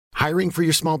Hiring for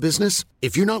your small business?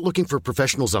 If you're not looking for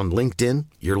professionals on LinkedIn,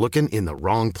 you're looking in the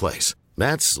wrong place.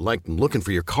 That's like looking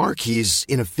for your car keys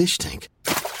in a fish tank.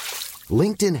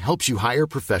 LinkedIn helps you hire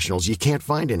professionals you can't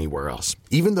find anywhere else,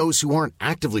 even those who aren't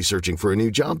actively searching for a new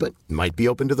job but might be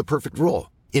open to the perfect role.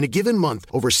 In a given month,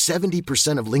 over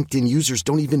 70% of LinkedIn users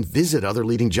don't even visit other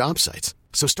leading job sites.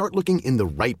 So start looking in the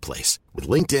right place. With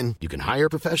LinkedIn, you can hire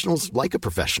professionals like a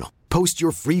professional. Post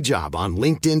your free job on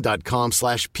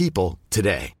linkedin.com/people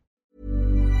today.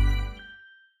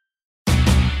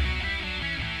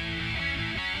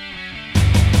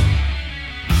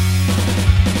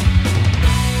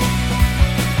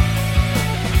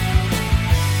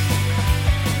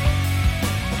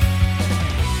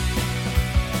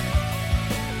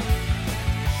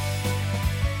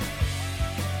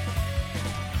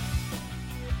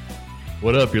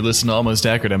 What up? You're listening to Almost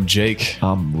Accurate. I'm Jake.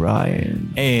 I'm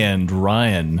Ryan. And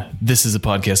Ryan. This is a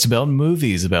podcast about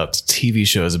movies, about TV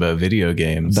shows, about video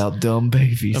games. About dumb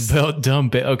babies.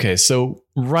 Okay, so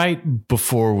right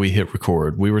before we hit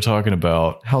record, we were talking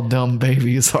about how dumb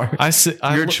babies are.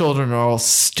 Your children are all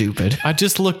stupid. I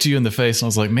just looked you in the face and I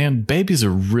was like, man, babies are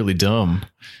really dumb.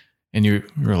 And you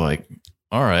were like,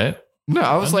 all right. No,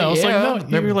 I was like, no,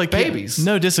 they're like babies. Yeah,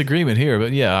 no disagreement here.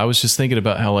 But yeah, I was just thinking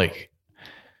about how like,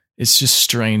 it's just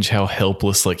strange how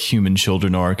helpless like human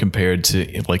children are compared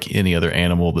to like any other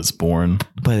animal that's born.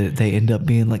 But they end up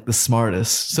being like the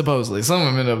smartest. Supposedly, some of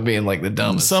them end up being like the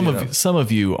dumbest. Some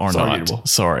of you are not.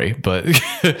 Sorry, but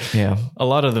yeah, a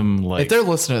lot of them like. If they're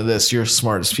listening to this, you're the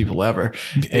smartest people ever.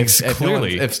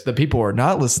 Clearly, if the people are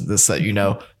not listening to this, that you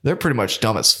know, they're pretty much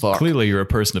dumb as fuck. Clearly, you're a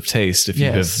person of taste.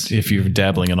 If you're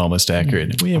dabbling in Almost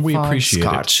Accurate, we appreciate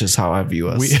Scotch is how I view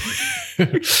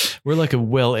us. We're like a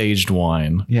well-aged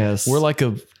wine. Yes. We're like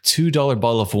a $2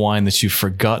 bottle of wine that you've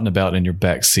forgotten about in your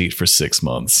back seat for 6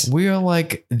 months. We are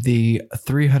like the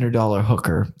 $300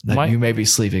 hooker that you may be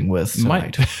sleeping with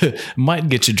tonight. Might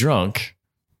get you drunk,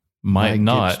 might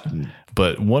not.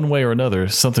 But one way or another,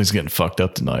 something's getting fucked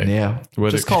up tonight. Yeah.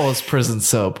 Just call us prison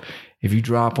soap. If you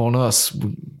drop on us,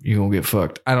 you're going to get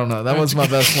fucked. I don't know. That was my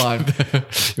best line.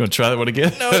 You want to try that one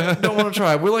again? No, don't want to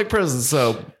try it. We're like prison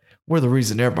soap. We're the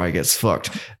reason everybody gets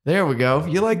fucked. There we go.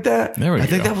 You like that? There we go. I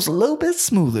think that was a little bit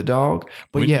smoother, dog.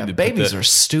 But yeah, babies are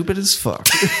stupid as fuck.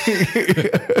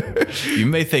 You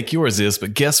may think yours is,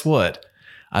 but guess what?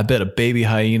 I bet a baby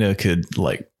hyena could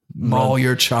like maul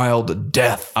your child to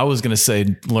death. I was going to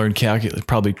say learn calculus.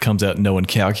 Probably comes out knowing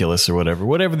calculus or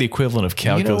whatever the equivalent of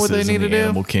calculus is in the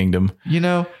animal kingdom. You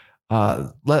know,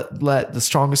 let the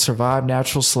strongest survive,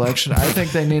 natural selection. I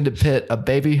think they need to pit a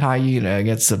baby hyena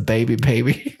against a baby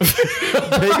baby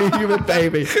human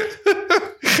baby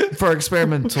for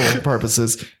experimental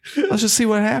purposes. Let's just see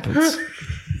what happens.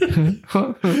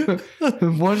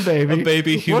 One baby, a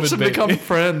baby human, watch them become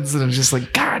friends, and it's just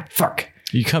like, God, fuck.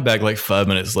 You come back like 5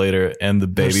 minutes later, and the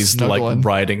baby's like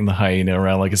riding the hyena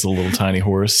around like it's a little tiny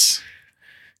horse.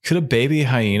 Could a baby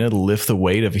hyena lift the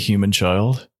weight of a human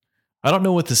child? I don't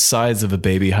know what the size of a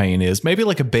baby hyena is. Maybe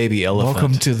like a baby elephant.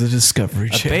 Welcome to the Discovery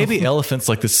Channel. A baby elephant's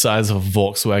like the size of a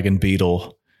Volkswagen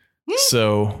Beetle.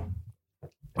 So,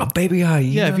 a baby hyena.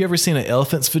 Yeah, have you ever seen an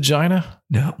elephant's vagina?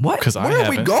 No. What? Because I haven't. Where are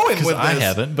we going with this? I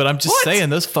haven't, but I'm just saying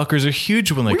those fuckers are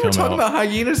huge when they come out. We were talking about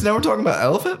hyenas, now we're talking about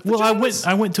elephant vaginas?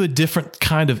 Well, I went to a different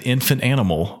kind of infant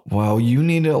animal. Well, you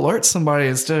need to alert somebody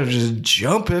instead of just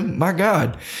jumping. My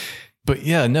God. But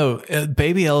yeah, no,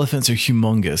 baby elephants are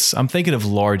humongous. I'm thinking of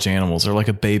large animals or like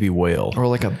a baby whale. Or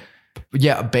like a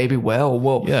baby whale.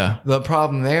 Well, yeah. The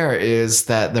problem there is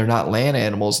that they're not land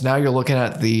animals. Now you're looking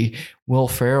at the Will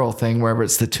Ferrell thing, wherever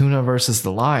it's the tuna versus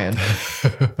the lion.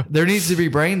 There needs to be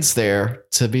brains there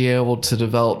to be able to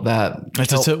develop that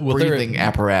breathing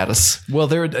apparatus. Well,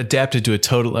 they're adapted to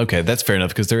that's fair enough,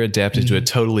 because they're adapted to a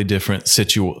totally different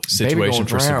situation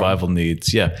for survival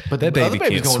needs. Yeah, but that baby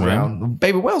can't swim. Drown.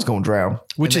 Baby whale's going to drown.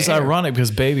 Which is ironic,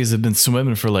 because babies have been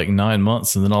swimming for like 9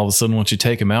 months, and then all of a sudden, once you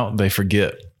take them out, they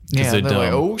forget. Yeah, they're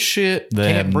like, oh shit,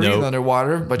 can't breathe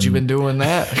underwater, but you've been doing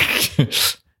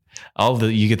that.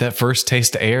 You get that first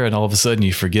taste of air, and all of a sudden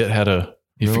you forget how to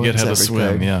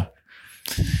swim. Yeah,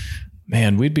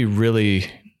 man, we'd be really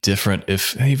different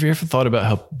have you ever thought about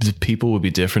how people would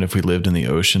be different if we lived in the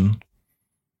ocean?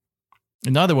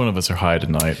 Neither one of us are high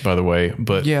tonight, by the way,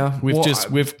 but yeah,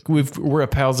 we're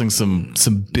espousing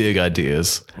some big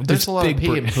ideas. There's a lot of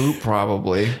pee and poop,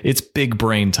 probably. It's big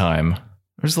brain time.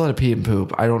 There's a lot of pee and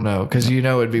poop. I don't know, because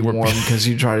it'd be warm because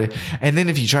you try to, and then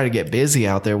if you try to get busy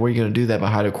out there, where are you going to do that,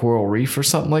 behind a coral reef or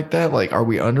something like that? Like, are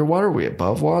we underwater? Are we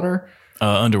above water?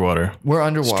 Underwater. We're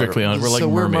underwater. Strictly we're like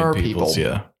mermaid people.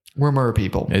 Yeah. We're mer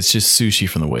people. It's just sushi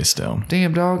from the waist down.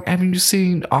 Damn, dog. Haven't you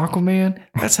seen Aquaman?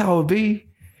 That's how it would be.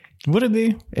 Would it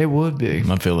be? It would be.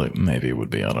 I feel like maybe it would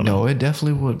be. I don't know. No, it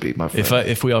definitely would be, my friend.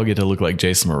 If we all get to look like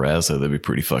Jason Mraz, that'd be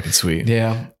pretty fucking sweet.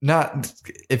 Yeah. Not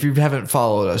if you haven't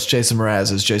followed us, Jason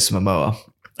Mraz is Jason Momoa.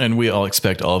 And we all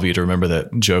expect all of you to remember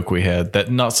that joke we had,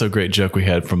 that not so great joke we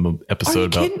had from the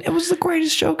episode Are you kidding? It was the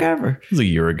greatest joke ever. It was a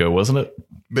year ago, wasn't it?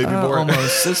 Maybe more.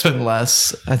 Almost. It's been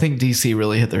less. I think DC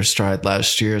really hit their stride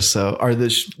last year.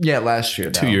 Last year.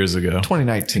 2 years ago.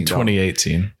 2019.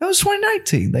 2018. That was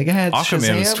 2019. They had Aquaman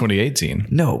was Shazam. 2018.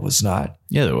 No, it was not.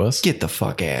 Yeah, there was. Get the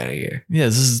fuck out of here. Yeah,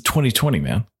 this is 2020,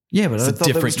 man. Yeah, but It's I a thought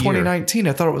that was different year. 2019.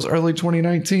 I thought it was early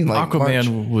 2019. Like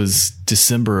Aquaman March. was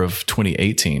December of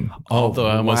 2018. Although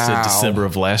I almost said wow. December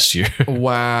of last year.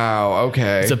 Wow.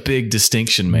 Okay. It's a big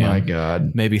distinction, man. My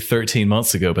God. Maybe 13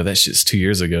 months ago, but that shit's 2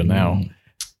 years ago now.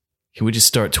 Can we just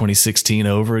start 2016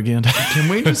 over again? Can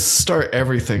we just start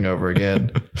everything over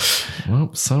again?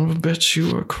 Well, son of a bitch,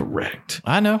 you are correct.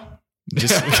 I know.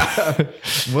 Just,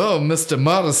 Well, Mr.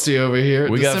 Modesty over here,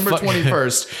 We got December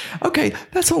 21st. Okay,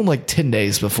 that's only like 10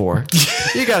 days before.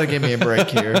 You got to give me a break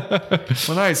here.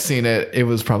 When I seen it, it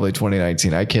was probably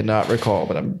 2019. I cannot recall,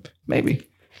 but maybe.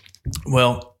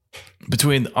 well,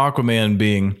 between Aquaman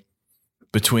being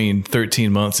between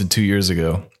 13 months and 2 years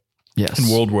ago, Yes. and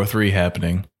World War III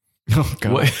happening, Oh,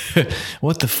 God.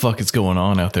 what the fuck is going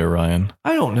on out there, Ryan?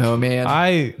 I don't know, man.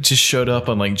 I just showed up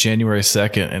on like January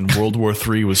 2nd and World War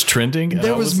III was trending. and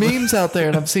There I was memes out there,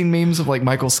 and I've seen memes of like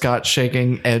Michael Scott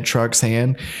shaking Ed Truck's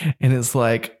hand, and it's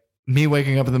like me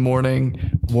waking up in the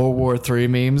morning, World War III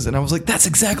memes, and I was like, that's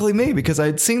exactly me because I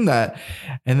had seen that,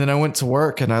 and then I went to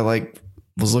work and I like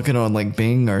was looking on like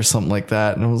Bing or something like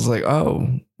that, and I was like,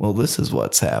 oh, well, this is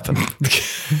what's happening.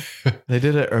 They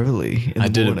did it early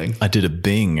in the morning. I did a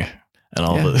Bing and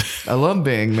all Yeah. the I love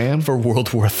Bing, man. for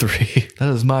World War III. That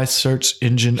is my search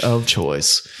engine of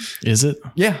choice. Is it?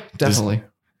 Yeah, definitely.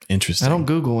 Interesting. I don't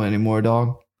Google anymore,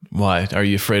 dog. Why? Are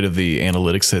you afraid of the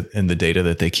analytics and the data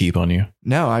that they keep on you?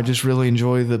 No, I just really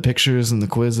enjoy the pictures and the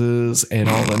quizzes and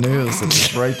all the news that's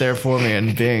just right there for me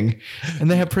in Bing. And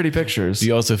they have pretty pictures. Do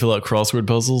you also fill out crossword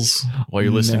puzzles while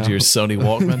you're listening No. to your Sony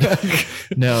Walkman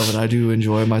No, but I do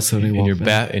enjoy my Sony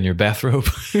Walkman. in your bathrobe?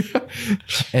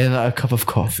 And a cup of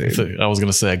coffee. So I was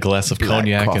going to say a glass of Black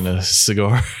cognac coffee. and a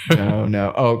cigar.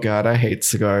 No. Oh, God, I hate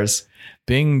cigars.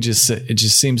 Bing just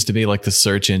seems to be like the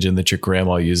search engine that your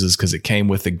grandma uses because it came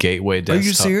with the gateway desktop. Are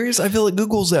you serious? I feel like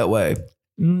Google's that way.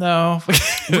 No.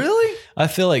 Really? I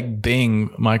feel like Bing,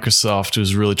 Microsoft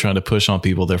was really trying to push on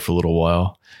people there for a little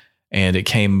while. And it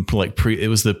came like it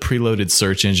was the preloaded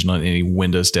search engine on any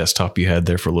Windows desktop you had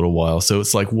there for a little while. So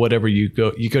it's like whatever you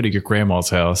go to your grandma's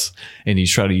house and you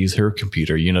try to use her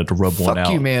computer, to rub one out.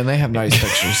 Fuck you, man. They have nice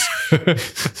pictures.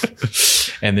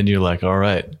 And then you're like, all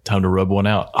right, time to rub one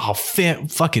out. Oh,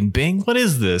 fucking Bing. What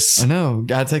is this? I know.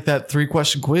 Gotta take that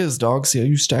 3-question quiz, dog. See how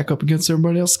you stack up against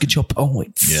everybody else. Get your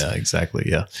points. Yeah, exactly.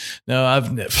 Yeah. No,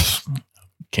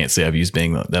 can't say I've used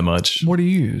Bing that much. What do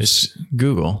you use? It's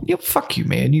Google. Yeah, fuck you,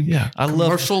 man. I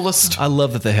love commercialist. I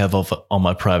love that they have all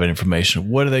my private information.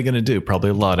 What are they going to do? Probably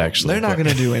a lot, actually. They're not going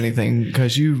to do anything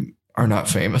because you are not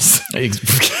famous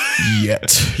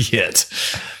yet.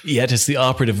 Yet is the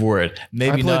operative word. I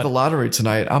Maybe played not. the lottery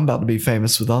tonight. I'm about to be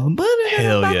famous with all the money.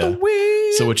 Hell I'm yeah. about to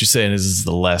win. So what you're saying is this is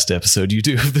the last episode you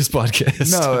do of this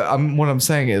podcast? No, what I'm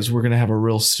saying is we're going to have a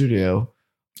real studio.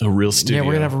 A real studio. Yeah,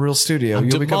 we're going to have a real studio.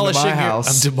 You'll be coming to my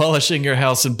house. I'm demolishing your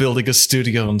house and building a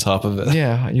studio on top of it.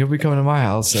 Yeah, you'll be coming to my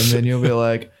house and then you'll be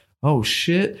like, oh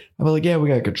shit. I'll be like, yeah, we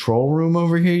got a control room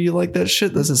over here. You like that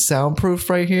shit? This is soundproof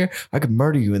right here. I could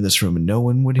murder you in this room and no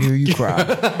one would hear you cry.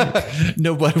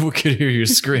 Nobody could hear your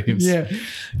screams. Yeah.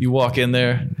 You walk in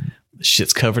there,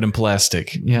 shit's covered in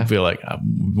plastic. Yeah. You feel like I've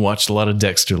watched a lot of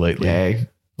Dexter lately. Yay.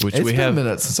 Which It's we been have. a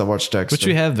minute since I watched Dexter. Which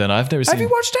we have been. I've never seen. Have you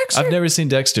watched Dexter? I've never seen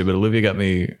Dexter, but Olivia got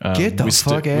me. Get the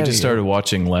fuck We outta just here. started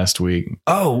watching last week.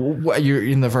 Oh, what, you're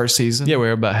in the first season? Yeah,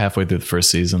 we're about halfway through the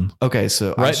first season. Okay,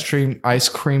 so Right. ice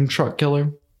cream truck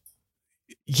killer.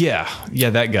 Yeah,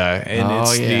 that guy, and Oh,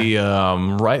 it's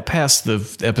the right past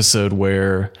the episode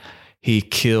where he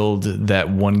killed that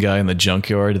one guy in the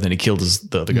junkyard, and then he killed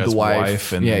the other guy's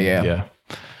wife. And Yeah.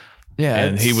 Yeah,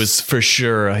 And he was for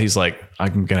sure. He's like,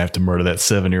 I'm gonna have to murder that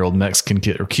 7-year-old Mexican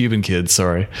kid or Cuban kid.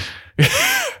 Sorry.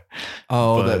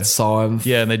 Oh, But- that saw him.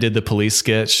 Yeah, and they did the police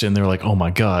sketch, and they're like, "Oh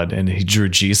my god!" And he drew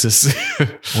Jesus.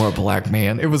 Or a black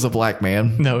man. It was a black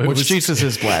man. No, it which was- Jesus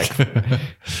is black.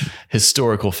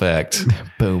 Historical fact: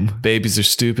 Boom. babies are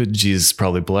stupid. Jesus is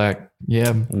probably black.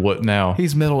 Yeah. What now?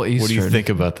 He's Middle Eastern. What do you think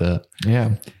about that?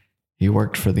 Yeah. He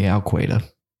worked for the Al Qaeda.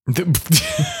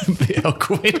 The Al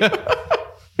Qaeda.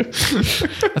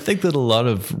 I think that a lot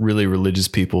of really religious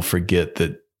people forget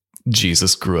that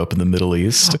Jesus grew up in the Middle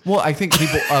East. Well, I think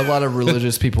a lot of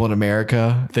religious people in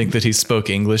America think that he spoke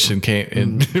English and came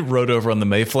and rode over on the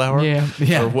Mayflower.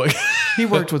 Yeah. Or what? He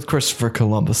worked with Christopher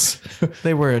Columbus.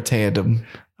 They were a tandem.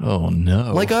 Oh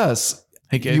no! Like us.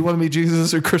 You want to be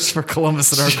Jesus or Christopher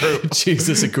Columbus in our group?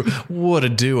 Jesus, what a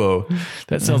duo!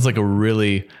 That sounds like a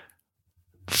really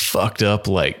fucked up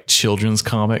like children's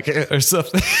comic or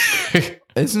something.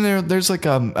 Isn't there? There's like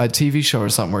a TV show or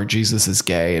something where Jesus is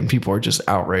gay and people are just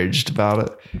outraged about it.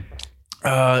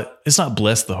 It's not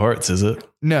Bless the Hearts, is it?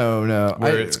 No.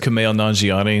 Where it's Kumail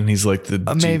Nanjiani and he's like the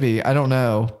maybe I don't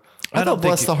know. I thought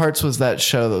Bless the Hearts was that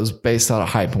show that was based on a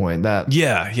High Point.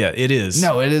 Yeah, it is.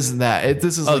 No, it isn't that.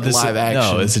 This is live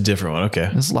action. No, it's a different one. Okay,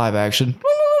 this is live action.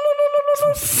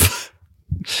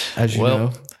 As you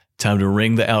know. Time to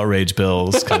ring the outrage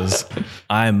bells because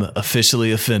I'm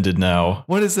officially offended now.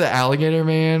 What is the Alligator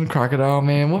Man, Crocodile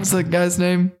Man? What was that guy's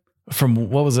name?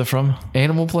 What was it from?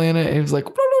 Animal Planet. He was like,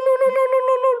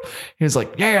 he was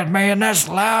like, yeah, man, that's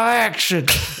live action.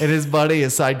 And his buddy,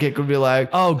 his sidekick, would be like,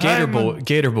 oh, Gator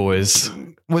Boys.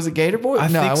 Was it Gator Boy?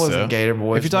 No, it wasn't Gator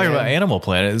Boys. If you're talking about Animal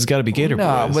Planet, it's got to be Gator Boys.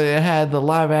 No, but it had the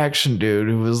live action dude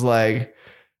who was like,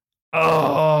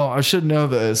 oh, I should know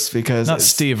this because not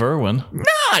Steve Irwin.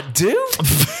 Nah, dude.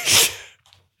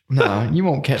 No, you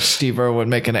won't catch Steve Irwin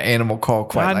making an animal call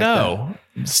quite like that.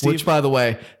 Steve, which, by the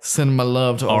way, send my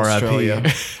love to Australia.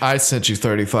 I sent you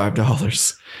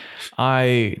 $35.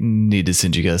 I need to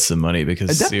send you guys some money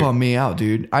because that bummed me out,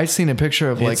 dude. I seen a picture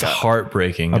of it's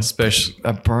heartbreaking, especially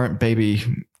a burnt baby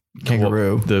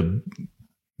kangaroo. The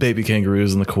baby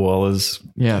kangaroos and the koalas.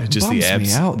 Yeah, just the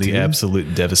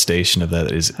absolute devastation of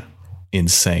that is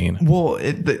insane. Well,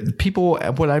 people,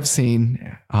 what I've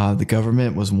seen, the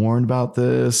government was warned about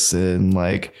this, and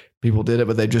like people did it,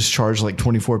 but they just charged like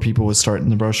 24 people with starting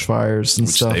the brush fires and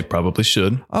stuff. They probably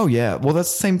should. Oh yeah, well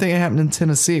that's the same thing that happened in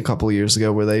Tennessee a couple of years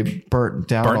ago where they burnt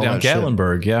down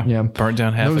Gatlinburg. Yeah, burnt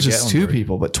down half. It was just 2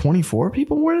 people, but 24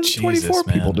 people. What are 24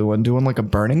 people doing? Doing like a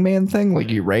Burning Man thing, like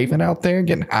you raving out there,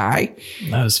 getting high.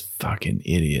 Those fucking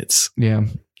idiots. Yeah.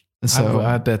 So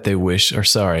I bet they wish, or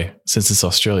sorry, since it's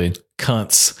Australian,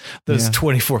 cunts. Those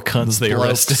 24 cunts they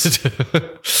arrested.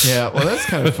 Yeah, well, that's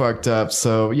kind of fucked up.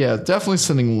 So yeah, definitely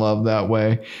sending love that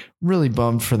way. Really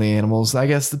bummed for the animals. I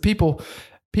guess the people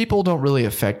don't really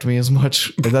affect me as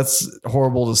much. That's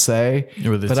horrible to say,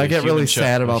 but I get really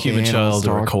sad about the animals. Human child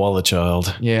or a koala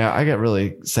child. Yeah, I get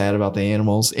really sad about the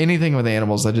animals. Anything with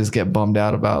animals, I just get bummed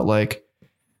out about. Like,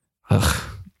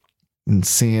 and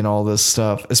seeing all this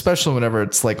stuff, especially whenever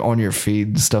it's like on your feed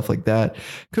and stuff like that.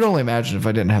 Could only imagine if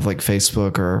I didn't have like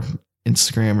Facebook or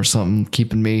Instagram or something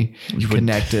keeping me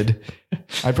connected.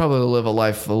 I'd probably live a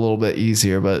life a little bit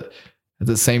easier, but at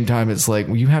the same time, it's like,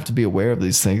 well, you have to be aware of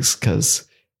these things because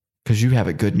you have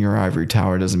it good in your ivory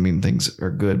tower doesn't mean things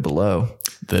are good below.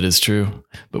 That is true.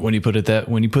 But when you put it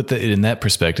in that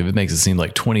perspective, it makes it seem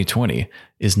like 2020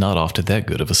 is not off to that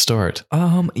good of a start.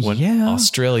 Yeah.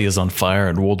 Australia's on fire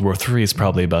and World War III is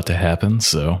probably about to happen.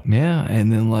 So yeah.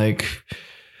 And then like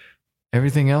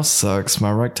everything else sucks. My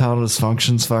erectile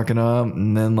dysfunction's fucking up.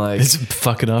 And then like it's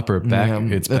fucking up or back. Yeah,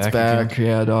 it's back. Again.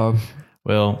 Yeah, dog.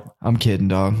 Well, I'm kidding,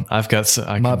 dog.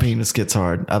 My penis gets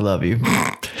hard. I love you.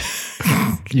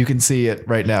 You can see it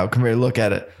right now. Come here, look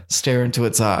at it. Stare into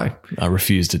its eye. I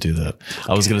refuse to do that.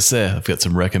 I was going to say, I've got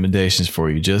some recommendations for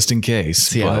you just in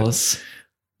case. Cialis.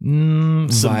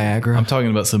 Viagra. I'm talking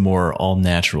about some more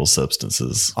all-natural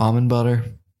substances. Almond butter.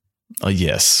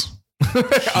 Yes.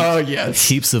 Oh, yes.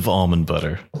 Heaps of almond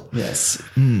butter. Yes.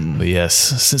 But yes,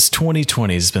 since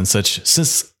 2020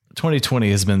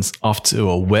 has been off to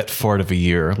a wet fart of a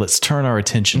year, let's turn our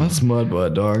attention. That's mud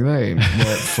butt, dog. That ain't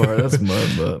wet fart. That's mud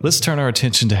butt. Let's turn our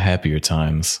attention to happier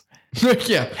times.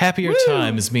 Yeah. Happier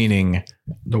times meaning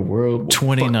the world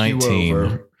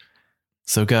 2019.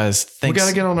 So guys, thanks. We got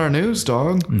to get on our news,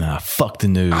 dog. Nah, fuck the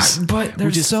news. But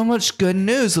there's so much good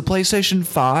news. The PlayStation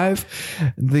 5,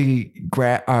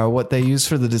 what they use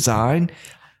for the design.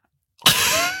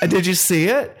 Did you see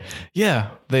it? Yeah,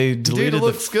 they deleted. Dude, it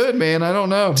looks good, man. I don't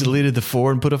know. Deleted the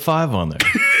 4 and put a 5 on there.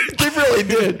 They really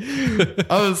did.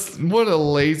 What a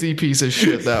lazy piece of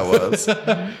shit that was.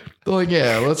 They're like,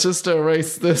 yeah, let's just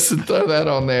erase this and throw that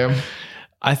on there.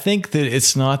 I think that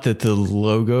it's not that the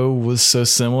logo was so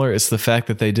similar. It's the fact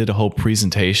that they did a whole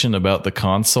presentation about the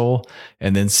console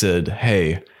and then said,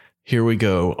 hey, here we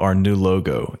go, our new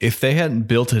logo. If they hadn't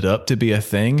built it up to be a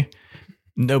thing,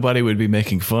 nobody would be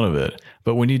making fun of it.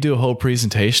 But when you do a whole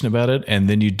presentation about it and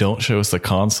then you don't show us the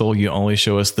console, you only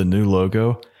show us the new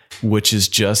logo, which is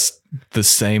just the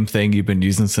same thing you've been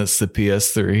using since the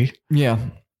PS3. Yeah.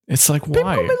 It's like, People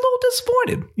why? be a little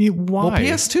disappointed. Why? Well,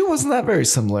 PS2 wasn't that very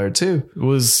similar too. It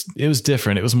was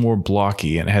different. It was more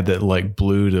blocky and it had that like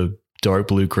blue to dark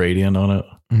blue gradient on it.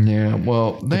 Yeah,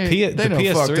 well, they done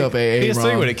PS3, fucked up AA PS3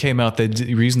 wrong. when it came out, they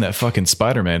were using that fucking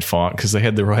Spider-Man font because they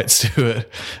had the rights to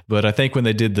it. But I think when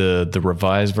they did the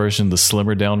revised version, the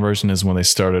slimmer down version, is when they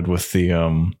started with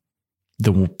the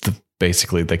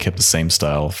basically they kept the same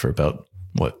style for about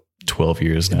 12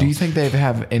 years now. Do you think they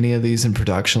have any of these in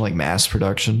production, like mass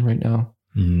production right now?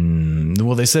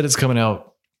 Well, they said it's coming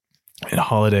out in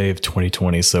holiday of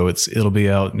 2020, so it'll be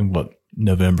out in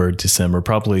November, December,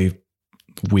 probably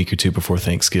a week or two before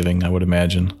Thanksgiving, I would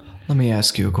imagine. Let me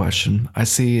ask you a question. I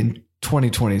see in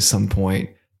 2020 some point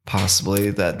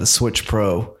possibly that the Switch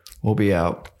Pro will be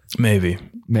out. Maybe.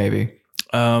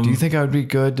 Do you think I would be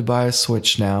good to buy a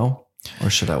Switch now, or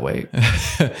should I wait?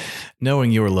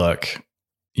 Knowing your luck,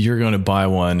 you're going to buy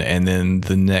one, and then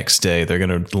the next day they're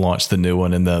going to launch the new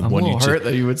one, and the I'm one a you little hurt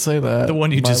that you would say that. the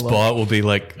one you My just luck. bought will be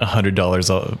like $100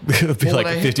 off. It'll be like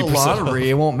when I hit 50%. the lottery,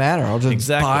 it won't matter. I'll just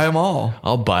buy them all.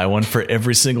 I'll buy one for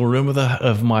every single room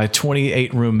of my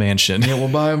 28 room mansion. Yeah, we'll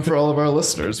buy them for all of our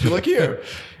listeners. Be like, here.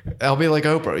 I'll be like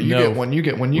Oprah. You get one. You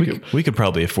get one. We could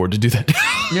probably afford to do that.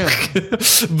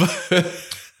 Yeah.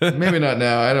 Maybe not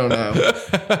now. I don't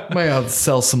know. Might have to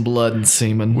sell some blood and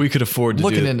semen. We could afford to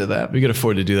Looking into that. We could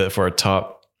afford to do that for our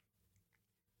top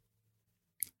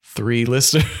 3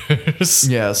 listeners.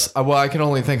 Yes. Well, I can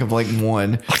only think of like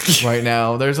one right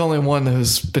now. There's only one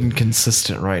who's been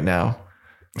consistent right now.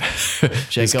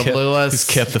 Jacob Lewis. Who's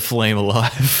kept the flame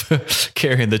alive,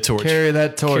 carrying the torch. Carry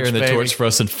that torch, Carrying the baby. torch for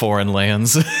us in foreign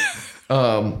lands.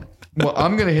 Well,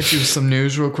 I'm going to hit you with some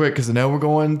news real quick because I know we're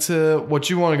going to what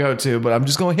you want to go to, but I'm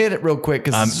just going to hit it real quick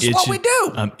because this is what we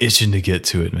do. I'm itching to get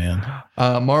to it, man.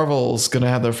 Marvel's going to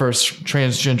have their first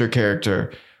transgender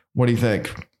character. What do you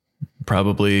think?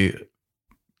 Probably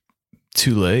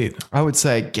too late. I would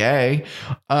say gay.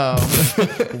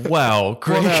 Wow,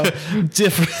 great. Well,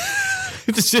 Different.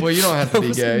 Well, you don't have to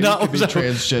be gay. You could be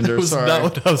transgender. That was Sorry. not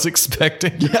what I was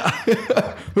expecting.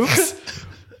 Yeah. Oops.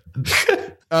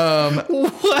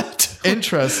 What?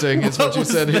 Interesting is what you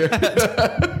said here.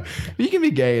 You can be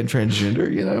gay and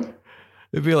transgender, you know.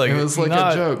 It'd be like It was like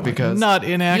a joke because not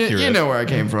inaccurate. You know where I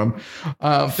came from.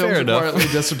 Films are enough. quietly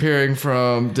disappearing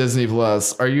from Disney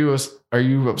Plus. Are you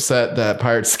upset that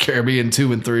Pirates of the Caribbean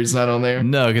 2 and 3 is not on there?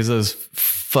 No, because those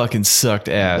fucking sucked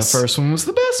ass. The first one was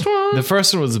the best one. The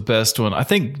first one was the best one. I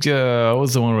think what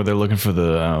was the one where they're looking for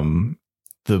the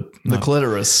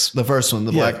clitoris. The first one,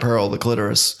 the Black Pearl, the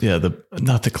clitoris. Yeah,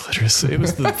 not the clitoris. It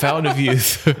was the Fountain of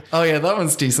Youth. Oh yeah, that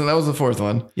one's decent. That was the fourth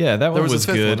one. Yeah, that one was a was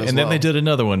fifth good. one as And then well. they did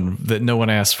another one that no one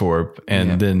asked for,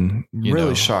 and then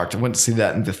Really shocked. I went to see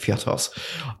that in the theaters.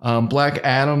 Black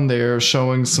Adam, they're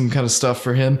showing some kind of stuff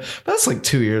for him. But that's like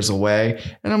 2 years away.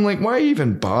 And I'm like, why are you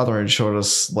even bothering showing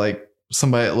us like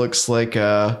somebody that looks like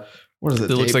what is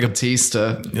it? It looks like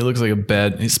Batista. It looks like a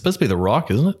bad. It's supposed to be The Rock,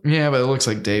 isn't it? Yeah, but it looks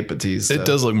like Dave Batista. It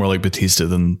does look more like Batista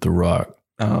than The Rock.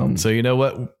 So you know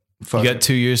what? You got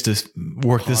 2 years to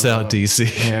work this out,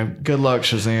 DC. Yeah, good luck,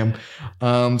 Shazam.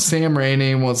 Sam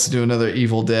Raimi wants to do another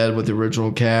Evil Dead with the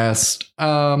original cast.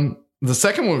 The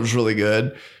second one was really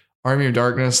good. Army of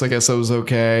Darkness, I guess that was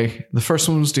okay. The first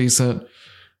one was decent.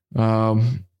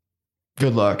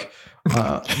 Good luck.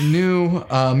 New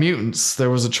Mutants.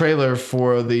 There was a trailer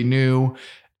for the new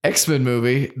X-Men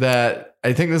movie that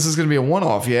I think this is going to be a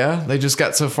one-off. Yeah, they just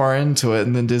got so far into it,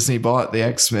 and then Disney bought the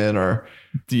X-Men. Or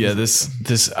Yeah,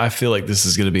 this I feel like this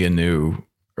is going to be a new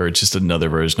or just another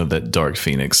version of that Dark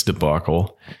Phoenix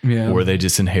debacle, where they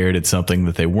just inherited something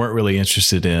that they weren't really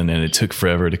interested in, and it took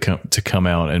forever to come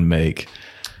out and make.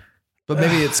 But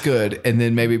maybe it's good, and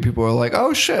then maybe people are like,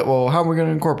 "Oh shit! Well, how are we going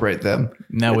to incorporate them?"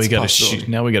 Now we got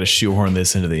to shoehorn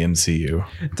this into the MCU.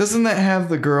 Doesn't that have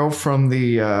the girl from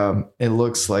the? It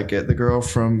looks like it. The girl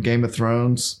from Game of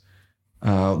Thrones, the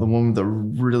one with the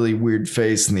really weird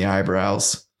face and the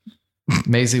eyebrows,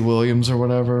 Maisie Williams or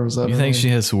whatever. Was that? You think she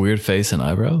has a weird face and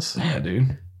eyebrows? Yeah,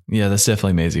 dude. Yeah, that's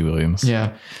definitely Maisie Williams.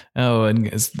 Yeah. Oh, and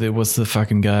what's the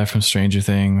fucking guy from Stranger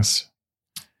Things?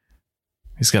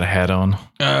 He's got a hat on.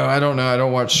 Oh, I don't know. I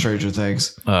don't watch Stranger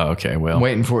Things. Oh, okay. Well, I'm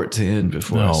waiting for it to end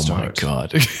before I oh start. my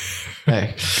god.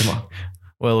 Hey, come on.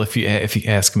 Well, if you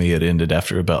ask me, it ended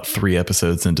after about 3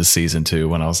 episodes into season 2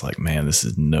 when I was like, man, this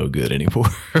is no good anymore.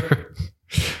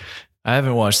 I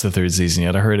haven't watched the 3rd season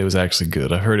yet. I heard it was actually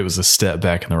good. I heard it was a step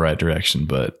back in the right direction,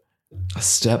 but A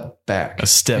step back.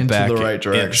 into the right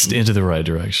direction. Into the right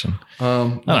direction.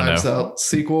 Knives Out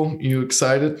sequel. You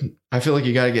excited? I feel like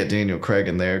you got to get Daniel Craig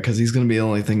in there because he's going to be the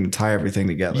only thing to tie everything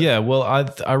together. Yeah, well,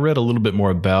 I read a little bit more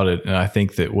about it, and I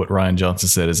think that what Ryan Johnson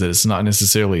said is that it's not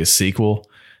necessarily a sequel,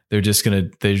 they're just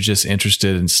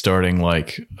interested in starting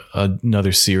like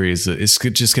another series. It's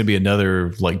just gonna be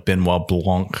another like Benoit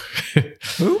Blanc.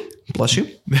 Who? Bless you.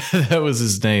 That was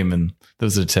his name, and that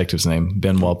was the detective's name,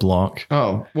 Benoit Blanc.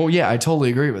 Oh, well, yeah, I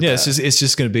totally agree with that. Yeah, it's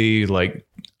just gonna be like,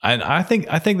 I think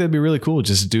that'd be really cool.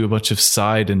 Just to do a bunch of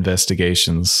side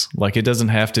investigations. Like it doesn't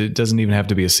even have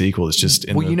to be a sequel. It's just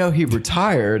he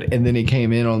retired and then he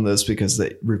came in on this because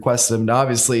they requested him. And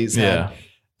obviously, he's had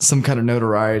some kind of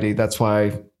notoriety. That's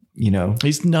why,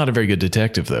 he's not a very good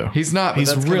detective, though. He's not. But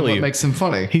that's really what makes him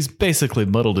funny. He's basically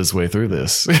muddled his way through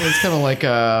this. It's kind of like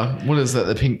what is that?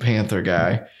 The Pink Panther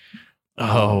guy.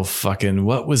 Oh, fucking!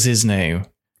 What was his name?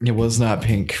 It was not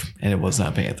Pink, and it was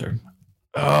not Panther.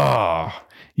 Oh.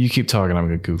 You keep talking. I'm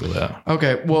going to Google that.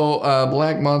 Okay. Well,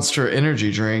 Black Monster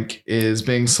energy drink is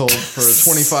being sold for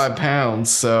 25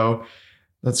 pounds. So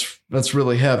that's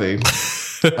really heavy.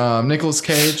 Nicolas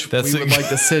Cage, we would like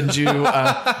to send you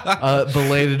a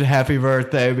belated happy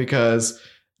birthday because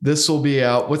this will be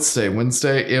out. What's today?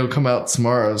 Wednesday. It'll come out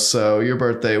tomorrow. So your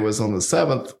birthday was on the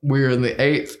 7th. We're in the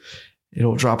 8th.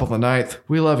 It'll drop on the 9th.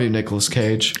 We love you, Nicolas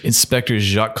Cage. Inspector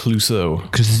Jacques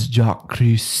Clouseau. Jacques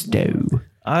Clouseau.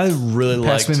 I really like.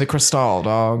 Pass me the crystal,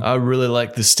 dog. I really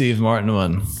like the Steve Martin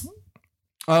one.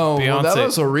 Oh, well, that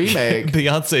was a remake.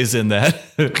 Beyonce's in that.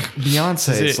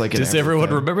 Beyonce is like. Does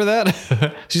everyone remember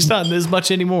that? She's not in as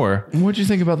much anymore. What do you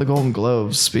think about the Golden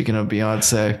Globes? Speaking of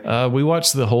Beyonce, we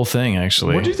watched the whole thing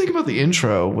actually. What do you think about the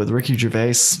intro with Ricky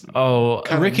Gervais? Oh,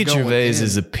 Ricky Gervais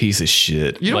is a piece of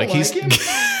shit. You don't like him?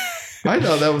 I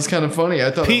thought that was kind of funny. I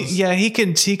thought, he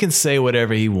can say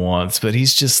whatever he wants, but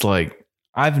he's just like.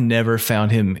 I've never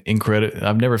found him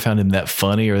I've never found him that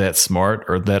funny or that smart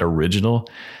or that original.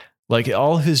 Like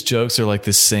all of his jokes are like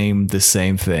the same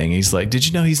thing. He's like, did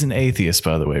you know he's an atheist,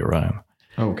 by the way, Ryan?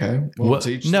 Okay. Well,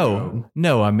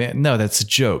 no, that's a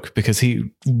joke because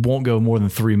he won't go more than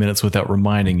 3 minutes without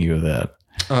reminding you of that.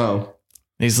 Oh.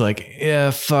 He's like,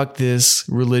 yeah, fuck this.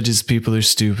 Religious people are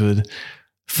stupid.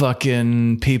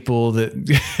 Fucking people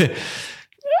that...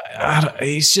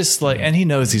 He's just like, and he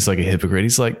knows he's like a hypocrite.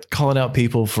 He's like calling out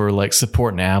people for like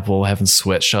supporting Apple, having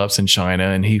sweatshops in China,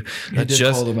 and he did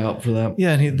call them out for that.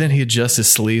 Yeah, and then he adjusts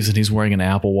his sleeves, and he's wearing an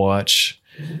Apple Watch.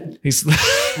 He's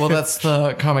well, that's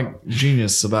the comic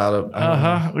genius about it.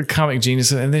 The comic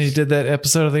genius, and then he did that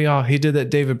episode of he did that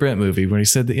David Brent movie when he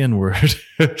said the N-word.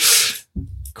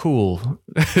 Cool,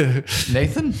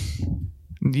 Nathan.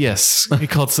 Yes, he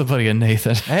called somebody a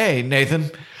Nathan. Hey,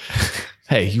 Nathan.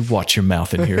 Hey, you watch your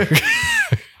mouth in here.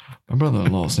 My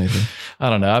brother-in-law is Nathan. I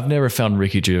don't know. I've never found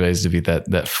Ricky Gervais to be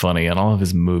that funny in all of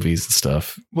his movies and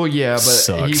stuff. Well, yeah, but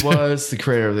sucked. He was the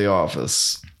creator of The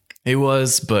Office. He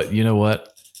was, but you know what?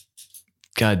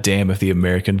 God damn, if the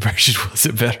American version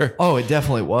wasn't better. Oh, it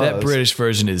definitely was. That British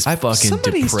version is fucking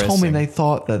somebody's depressing. Told me they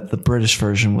thought that the British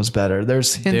version was better.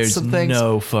 There's hints of things.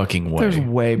 No fucking way. There's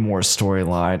way more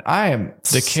storyline. I am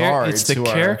sorry. It's the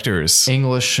characters.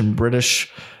 English and British...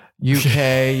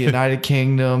 UK, United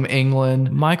Kingdom,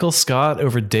 England. Michael Scott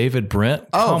over David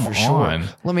Brent? Come for sure.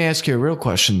 Let me ask you a real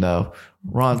question, though.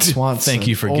 Ron Swanson. Thank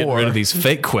you for getting rid of these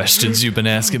fake questions you've been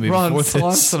asking me before this. Ron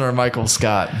Swanson or Michael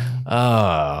Scott?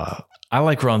 I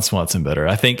like Ron Swanson better.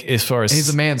 I think as far as... He's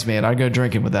a man's man. I'd go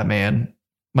drinking with that man.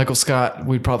 Michael Scott,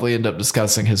 we'd probably end up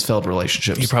discussing his failed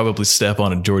relationships. You probably step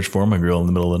on a George Foreman grill in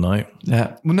the middle of the night.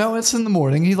 Yeah. Well, no, it's in the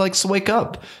morning. He likes to wake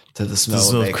up to the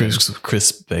smell of bacon.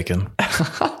 Crisp bacon.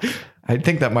 I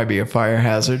think that might be a fire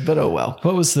hazard, but oh well.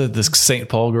 What was the St.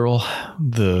 Paul girl?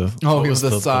 He was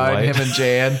the side, him and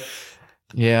Jan.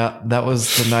 Yeah, that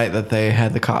was the night that they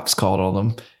had the cops called on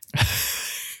them.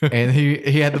 And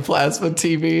he had the plasma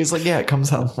TV. He's like, yeah, it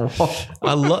comes out the wall.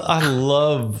 I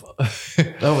love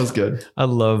that was good. I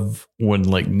love when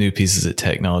like new pieces of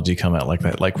technology come out like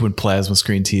that. Like when plasma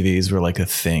screen TVs were like a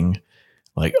thing.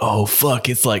 Like, oh fuck,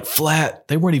 it's like flat.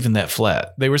 They weren't even that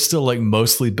flat. They were still like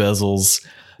mostly bezels.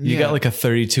 You got like a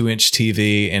 32-inch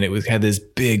TV, and it had this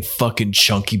big fucking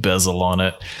chunky bezel on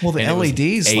it. Well, the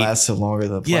LEDs lasted longer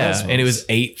than plasmas. Yeah, and it was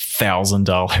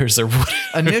 $8,000 or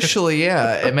whatever. Initially,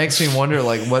 yeah. It makes me wonder,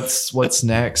 like, what's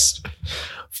next?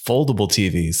 Foldable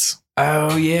TVs.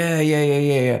 Oh,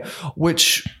 yeah.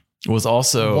 Which was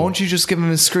also... Won't you just give them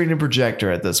a screen and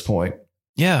projector at this point?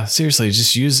 Yeah, seriously.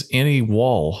 Just use any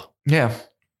wall. Yeah.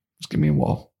 Just give me a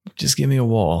wall. Just give me a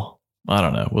wall. I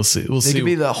don't know. We'll see. It could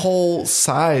be the whole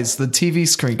size. The TV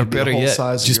screen could be the whole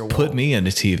size of your wall. Just put me in a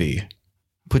TV.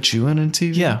 put you in a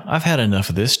TV? Yeah, I've had enough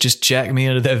of this. Just jack me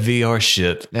into that VR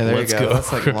shit. Yeah, there Let's you go.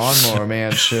 That's like Lawnmower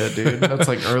Man shit, dude. That's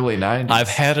like early 90s. I've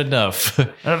had enough.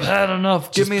 I've had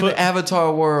enough. Give me the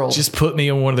Avatar world. Just put me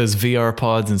in one of those VR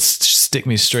pods and stick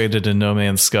me straight into No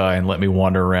Man's Sky and let me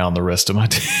wander around the rest of my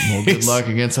days. Well, good luck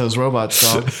against those robots,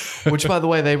 dog. Which, by the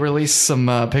way, they released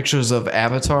some pictures of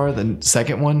Avatar, the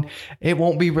second one. It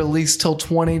won't be released till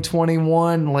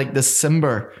 2021, like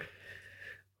December.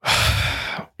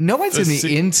 Nobody's going to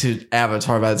be into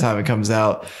Avatar by the time it comes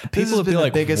out. People will be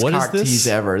like, biggest what is cock this? tease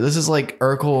ever. This is like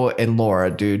Urkel and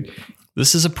Laura, dude.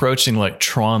 This is approaching like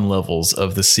Tron levels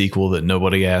of the sequel that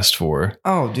nobody asked for.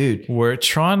 Oh, dude. Where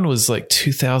Tron was like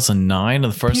 2009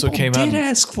 and the first one came out. People did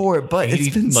ask for it, but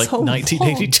it's been like so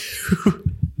 1982. long.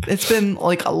 It's been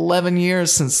like 11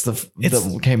 years since the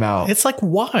came out. It's like,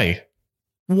 why?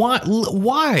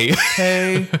 Why?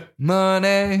 Hey,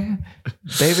 money,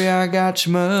 baby, I got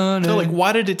your money. So like,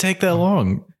 why did it take that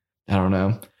long? I don't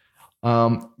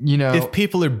know. You know, If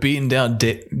people are beating down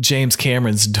James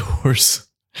Cameron's doors,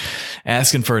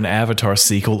 asking for an Avatar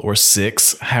sequel or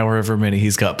 6, however many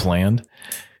he's got planned,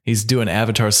 he's doing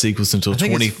Avatar sequels until I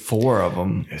think it's 4 of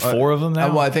them. 4 of them now?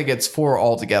 Well, I think it's 4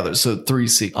 altogether, so 3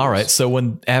 sequels. All right, so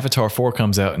when Avatar 4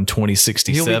 comes out in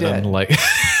 2067, like,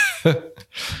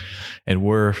 and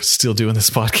we're still doing this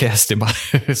podcast in my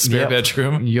spare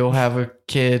bedroom, You'll have a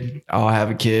kid. I'll have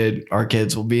a kid. Our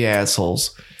kids will be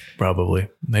assholes. probably.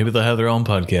 Maybe they'll have their own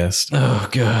podcast. Oh,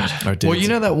 God. Our dads, Well, you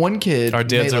know that one kid. our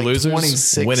dads made are like losers.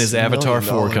 $26 When is Avatar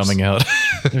 4 million. coming out?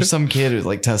 There's some kid who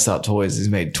like tests out toys. He's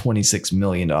made $26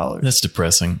 million. That's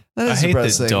depressing. That is I hate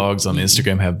depressing. that dogs on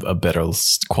Instagram have a better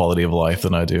quality of life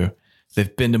than I do.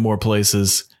 They've been to more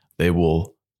places. They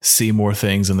will see more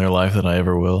things in their life than I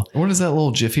ever will. What is that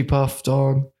little Jiffy Puff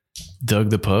dog?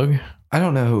 Doug the Pug? I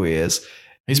don't know who he is.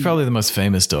 He's probably the most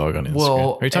famous dog on Instagram.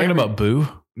 Well, Are you talking about Boo?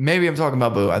 Maybe I'm talking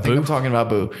about Boo. I think Boo? I'm talking about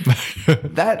Boo.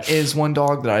 That is one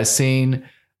dog that I seen a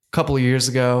couple of years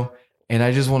ago, and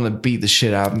I just want to beat the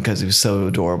shit out of him because he was so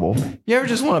adorable. You ever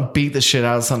just want to beat the shit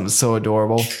out of something that's so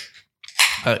adorable?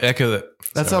 I echo that.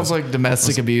 That sounds like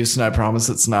domestic abuse, and I promise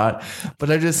it's not. But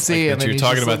I just see him. That and you're he's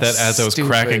talking just, about like, that as I was stupid.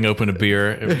 cracking open a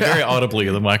beer very audibly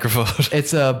in the microphone.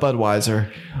 It's a Budweiser.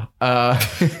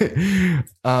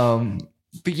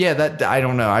 But yeah, that I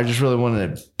don't know. I just really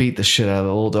wanted to beat the shit out of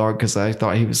the little dog because I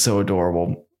thought he was so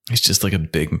adorable. He's just like a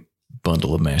big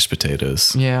bundle of mashed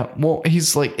potatoes. Yeah. Well,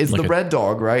 he's like, it's Like the a- red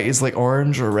dog, right? He's like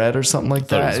orange or red or something like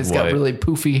Thought it that. was He's got white. really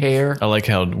poofy hair. I like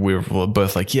how we were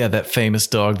both like, yeah, that famous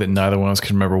dog that neither one of us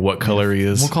can remember what color he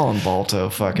is. We'll call him Balto.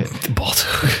 Fuck it. Balto.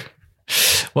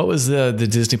 What was the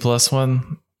Disney Plus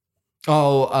one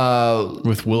Oh,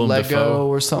 with Willem Lego Dafoe?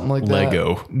 or something like that.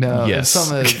 Lego. No, Yes. it's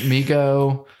something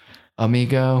Amigo,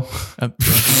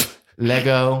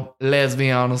 Lego. Let's be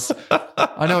honest.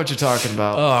 I know what you're talking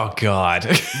about. Oh God.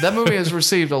 That movie has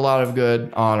received a lot of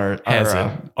good honor. Has or,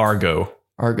 it? Argo.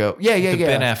 Argo. Yeah. The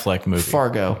Ben Affleck movie.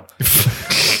 Fargo.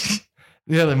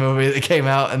 The other movie that came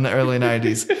out in the early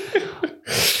 90s.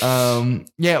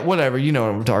 Yeah, whatever. You know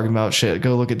what we're talking about. Shit.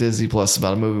 Go look at Disney Plus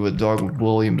about a movie with dog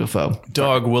William Dafoe.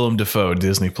 Dog Willem Dafoe,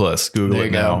 Disney Plus. Google There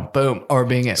it you now. go. Boom. Or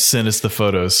being it. Send us the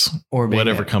photos. Or being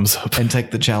whatever it. comes up. And take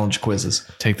the challenge quizzes.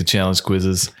 Take the challenge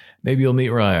quizzes. Maybe you'll meet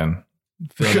Ryan.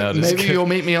 Filling out his- Maybe you'll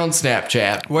meet me on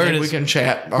Snapchat. Wearing Maybe we his- can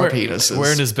chat our penises.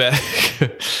 Wearing his back.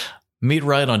 Meet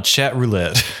Ryan on Chat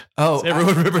Roulette. Oh, Does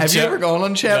everyone remember have you Chat- ever gone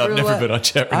on Chat No, I've Roulette? never been on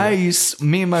Chat Roulette.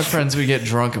 Me and my friends, we get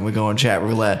drunk and we go on Chat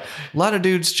Roulette. A lot of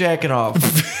dudes jacking off.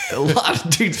 A lot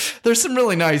of dudes. There's some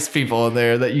really nice people in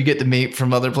there that you get to meet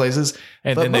from other places.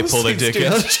 And but then they most pull their dudes dick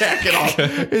do out. jacking off.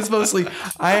 It's mostly,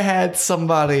 I had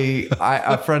somebody,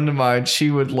 a friend of mine,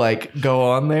 she would like go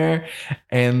on there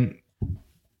and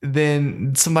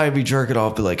then somebody would be jerking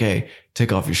off, be like, hey,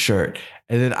 take off your shirt.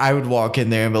 And then I would walk in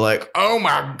there and be like, oh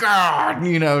my God,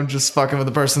 just fucking with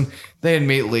the person. They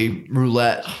immediately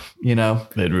roulette, Mid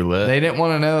roulette. They didn't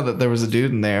want to know that there was a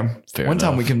dude in there. Fair One time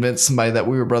enough. we convinced somebody that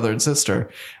we were brother and sister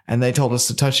and they told us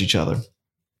to touch each other.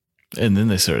 And then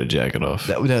they started jacking off.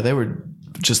 They were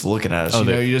just looking at us. Oh,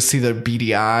 you just see their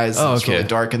beady eyes. Oh, It's okay. really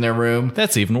dark in their room.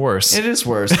 That's even worse. It is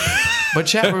worse. But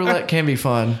chat roulette can be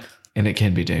fun and it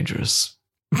can be dangerous.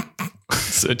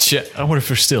 So I wonder if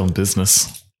they're still in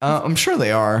business. I'm sure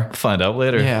they are. Find out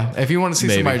later. Yeah. If you want to see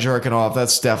Maybe. somebody jerking off,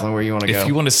 that's definitely where you want to go. If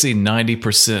you want to see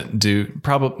 90% dude,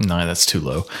 probably, no, that's too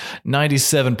low.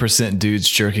 97% dudes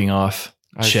jerking off.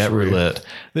 Chat agree. Roulette.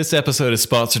 This episode is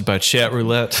sponsored by Chat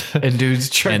Roulette and dudes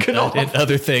jerking off. and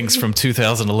other things from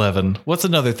 2011. What's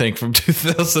another thing from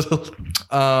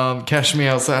 2011? Cash Me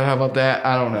Outside. How about that?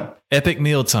 I don't know. Epic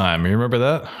Meal Time. You remember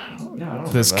that? Yeah, I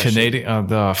don't This Canadian.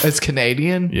 It's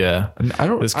Canadian. Yeah. I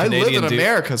don't. I live in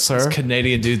America, sir. There's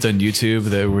Canadian dudes on YouTube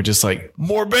that were just like,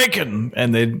 more bacon,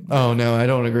 and they. Oh no, I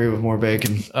don't agree with more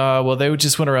bacon. Well, they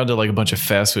just went around to like a bunch of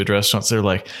fast food restaurants. They're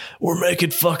like, we're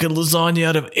making fucking lasagna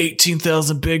out of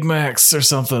 18,000 Big Macs or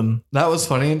something. That was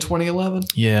funny in 2011.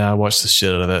 Yeah, I watched the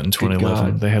shit out of that in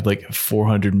 2011. They had like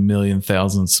 400 million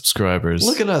thousand subscribers.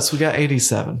 Look at us. We got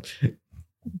 87.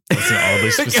 That's an oddly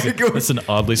specific. That's an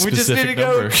oddly specific we just need to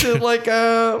go to like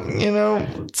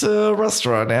to a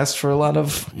restaurant and ask for a lot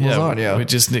of lasagna. Yeah, we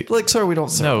just need like, sir, we don't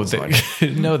serve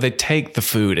lasagna. They take the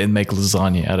food and make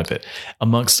lasagna out of it,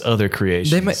 amongst other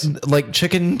creations. They make like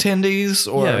chicken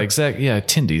tendies or exactly. Yeah,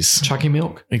 tendies. Chalky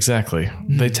milk. Exactly.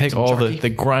 They take they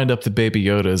grind up the Baby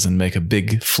Yodas and make a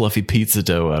big fluffy pizza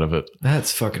dough out of it.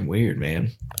 That's fucking weird,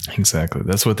 man. Exactly.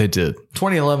 That's what they did.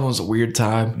 2011 was a weird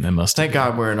time. Thank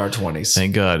God we're in our 20s.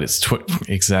 Thank God it's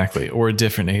exactly, or a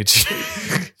different age.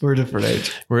 We're a different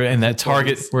age. We're in that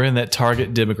target. We're in that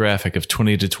target demographic of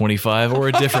 20 to 25, or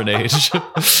a different age.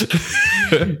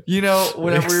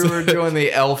 Whenever we were doing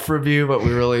the Elf review, but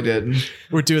we really didn't.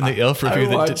 We're doing the Elf review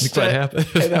that didn't quite happen.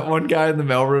 And that one guy in the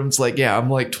mailroom's like, "Yeah, I'm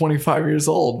like 25 years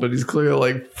old, but he's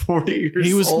clearly like 40 years old."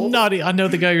 He was naughty. I know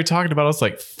the guy you're talking about. I was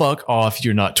like, "Fuck off!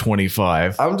 You're not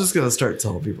 25." I'm just gonna start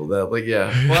telling people that. Like, yeah,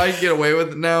 well, I can get away with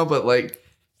it now, but like,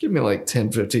 give me like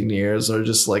 10, 15 years, or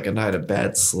just like a night of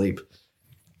bad sleep.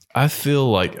 I feel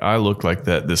like I looked like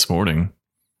that this morning.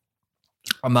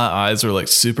 My eyes are like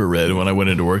super red when I went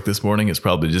into work this morning. It's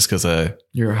probably just because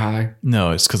you're high.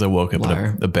 No, it's because I woke up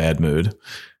in a bad mood.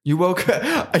 You woke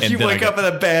up. You wake up in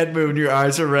a bad mood. And your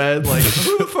eyes are red. Like,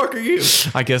 who the fuck are you?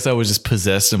 I guess I was just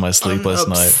possessed in my sleep last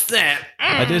night.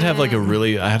 I did have like a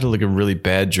really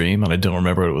bad dream, and I don't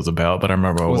remember what it was about. But I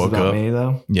remember I woke up. Me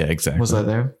though? Yeah, exactly. Was I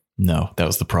there? No, that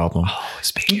was the problem. Oh,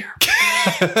 it's me here.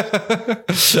 I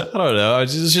don't know.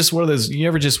 It's just one of those. You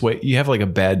ever just wait? You have like a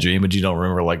bad dream, but you don't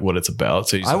remember like what it's about.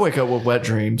 So I wake up with wet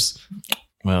dreams.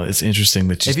 Well, it's interesting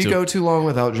that if you go too long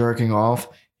without jerking off,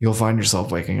 you'll find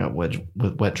yourself waking up with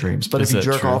wet dreams. But if you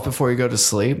jerk off before you go to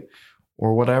sleep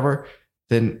or whatever,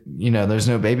 then there's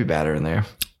no baby batter in there.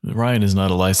 Ryan is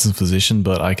not a licensed physician,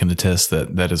 but I can attest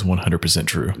that is 100%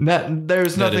 true.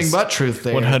 There's nothing but truth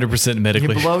there. 100%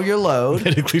 medically. You blow your load.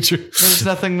 Medically true. There's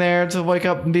nothing there to wake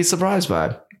up and be surprised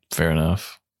by. Fair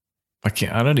enough. I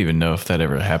don't even know if that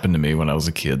ever happened to me when I was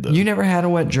a kid, though. You never had a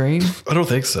wet dream? I don't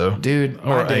think so. Dude,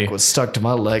 my dick was stuck to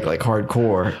my leg like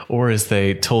hardcore. Or as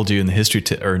they told you in the history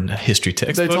textbooks.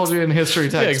 They told you in history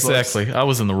textbooks. Yeah, exactly. I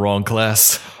was in the wrong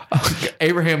class.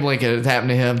 Abraham Lincoln, it happened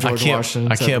to him. George Washington.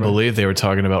 I can't believe they were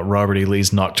talking about Robert E.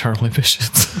 Lee's nocturnal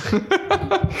emissions.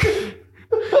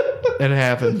 It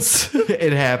happens.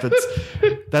 It happens.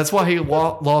 That's why he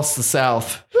lost the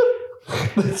South.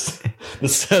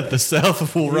 The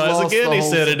South will rise again, he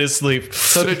said in his sleep.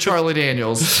 So did Charlie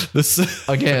Daniels.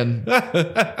 Again.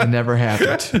 It never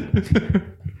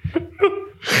happened.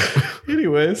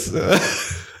 Anyways.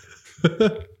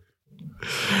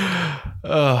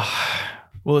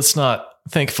 Well,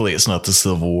 thankfully, it's not the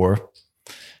Civil War.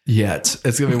 Yet.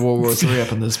 It's going to be World War III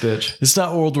up in this bitch. It's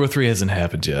not World War III, hasn't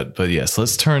happened yet. But yes,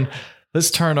 let's turn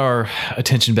our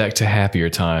attention back to happier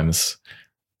times.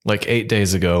 Like 8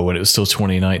 days ago when it was still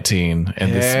 2019.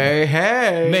 And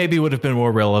this maybe would have been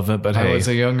more relevant, but I was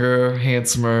a younger,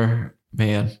 handsomer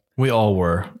man. We all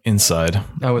were inside.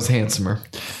 I was handsomer.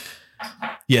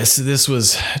 Yes,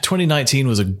 2019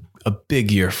 was a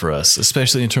big year for us,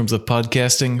 especially in terms of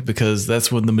podcasting, because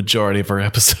that's when the majority of our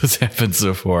episodes happened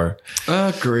so far.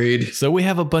 Agreed. So we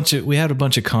had a bunch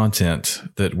of content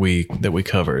that we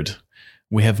covered.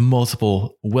 We have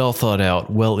multiple well thought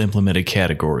out, well implemented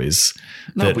categories.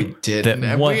 No, we didn't.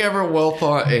 Have we ever well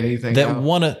thought anything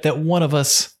out? That one of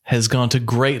us has gone to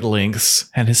great lengths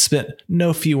and has spent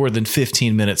no fewer than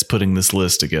 15 minutes putting this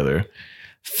list together.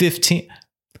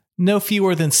 No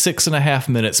fewer than 6.5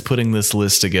 minutes putting this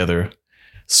list together.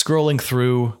 Scrolling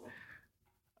through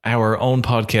our own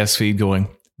podcast feed going,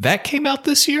 that came out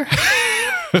this year?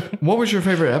 What was your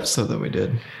favorite episode that we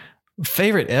did?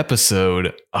 Favorite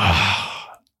episode?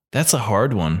 That's a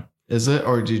hard one. Is it?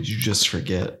 Or did you just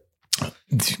forget?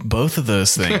 Both of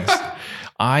those things. So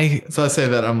I say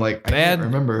that I'm like, I can't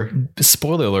remember.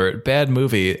 Spoiler alert, bad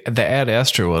movie. The Ad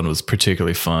Astra one was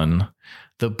particularly fun.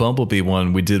 The Bumblebee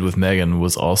one we did with Megan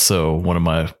was also one of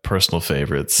my personal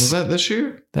favorites. Was that this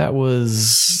year? That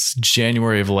was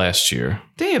January of last year.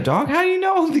 Damn, dog. How do you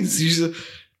know all these?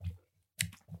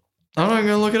 I'm not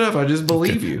gonna look it up. I just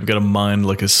believe you. I've got a mind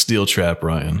like a steel trap,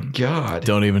 Ryan. God,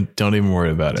 don't even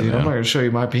worry about it. Dude, I'm not gonna show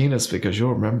you my penis because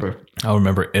you'll remember. I'll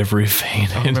remember every vein.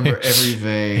 I'll remember every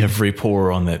vein, every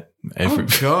pore on that Oh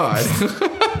God!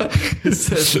 It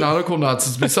says nautical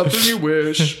nonsense. Be something you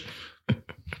wish.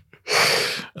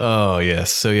 Oh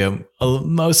yes. So yeah,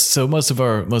 most of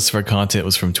our content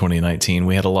was from 2019.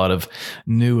 We had a lot of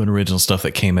new and original stuff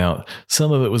that came out.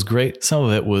 Some of it was great. Some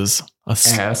of it was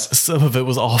ass. Some of it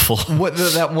was awful. What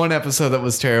that one episode that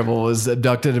was terrible was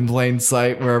Abducted in Plain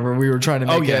Sight, wherever we were trying to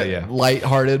make it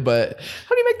lighthearted. But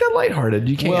how do you make that lighthearted?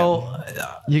 You can't. Well,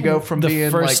 you go from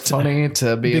being like funny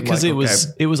to being because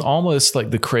like, it was almost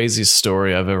like the craziest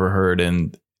story I've ever heard,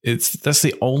 and that's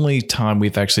the only time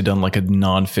we've actually done like a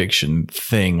nonfiction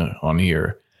thing on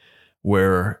here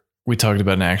where we talked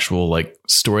about an actual like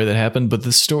story that happened. But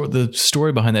the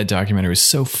story behind that documentary is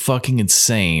so fucking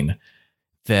insane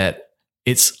that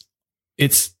it's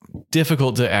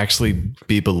difficult to actually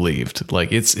be believed.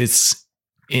 Like it's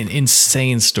an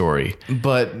insane story.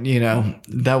 But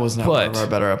that was not one of our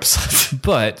better episodes.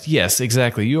 But yes,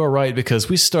 exactly. You are right, because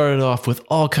we started off with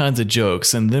all kinds of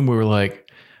jokes, and then we were like,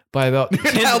 by about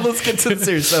now let's get to the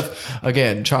serious stuff.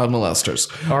 Again, child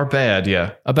molesters are bad.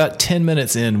 Yeah. About 10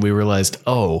 minutes in, we realized,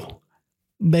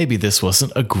 maybe this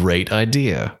wasn't a great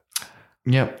idea.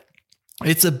 Yep.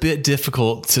 It's a bit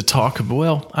difficult to talk about.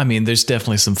 Well, I mean, there's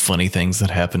definitely some funny things that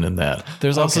happen in that.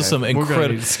 There's also some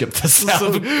incredible. Skip this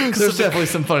out. There's definitely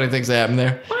some funny things that happen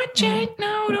there. What, Jake?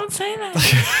 No, don't say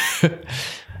that.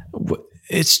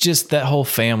 It's just that whole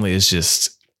family is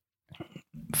just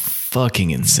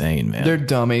fucking insane, man. They're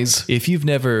dummies. If you've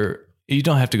never, you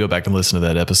don't have to go back and listen to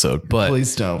that episode, but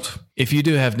please don't. If you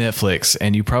do have Netflix,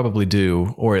 and you probably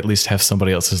do, or at least have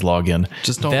somebody else's login,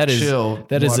 just don't chill.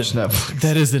 That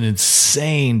is an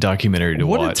insane documentary to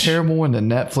watch. What a terrible one to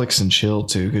Netflix and chill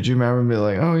to. Could you remember me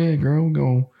like, oh yeah, girl,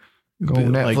 go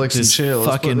Netflix like and chill.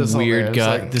 Fucking weird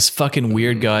guy. Like, this fucking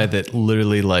weird guy that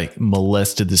literally like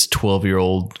molested this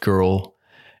 12-year-old girl,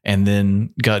 and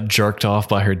then got jerked off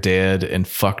by her dad and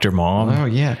fucked her mom. Oh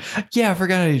yeah, I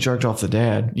forgot how he jerked off the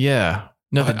dad. Yeah.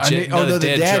 No, the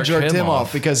dad jerked him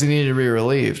off because he needed to be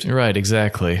relieved. Right,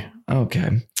 exactly.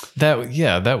 Okay.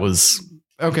 That was...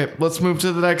 Okay, let's move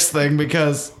to the next thing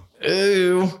because...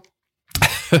 Ew.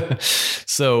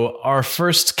 So our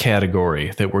first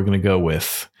category that we're going to go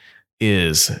with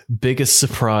is biggest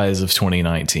surprise of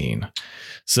 2019.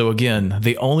 So again,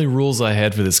 the only rules I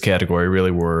had for this category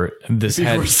really were...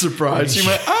 You were surprised. You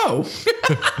went, oh...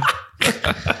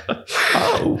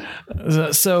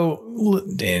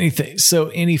 So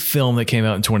any film that came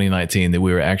out in 2019 that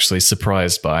we were actually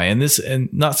surprised by,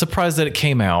 and not surprised that it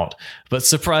came out, but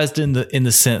surprised in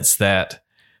the sense that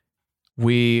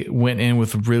we went in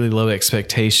with really low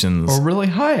expectations or really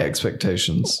high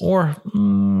expectations,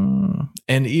 and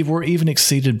we're even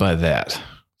exceeded by that.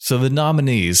 So the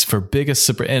nominees for biggest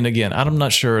surprise, and again, I'm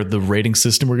not sure the rating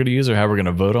system we're going to use or how we're going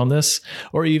to vote on this,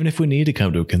 or even if we need to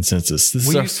come to a consensus. This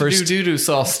is our first. We used to do doo-doo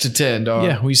sauce to 10, dog.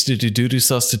 Yeah, we used to do doo-doo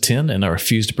sauce to 10, and I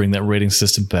refuse to bring that rating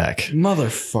system back.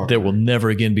 Motherfucker. There will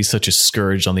never again be such a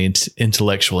scourge on the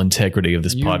intellectual integrity of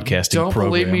this podcasting program. Don't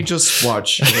believe me? Just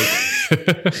watch.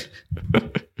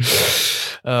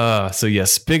 So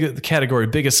yes, the category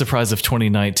biggest surprise of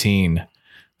 2019.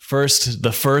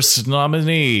 The first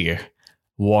nominee.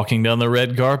 Walking down the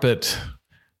red carpet.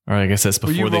 Or I guess that's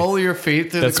before Will you roll your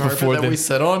feet through the carpet that we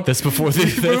sit on? That's before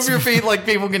move your feet like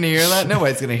people can hear that?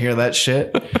 Nobody's going to hear that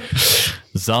shit.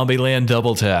 Zombieland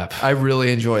Double Tap. I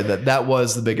really enjoyed that. That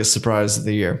was the biggest surprise of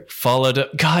the year. Followed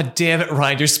up. God damn it,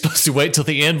 Ryan. You're supposed to wait till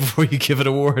the end before you give it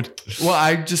an award. Well,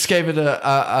 I just gave it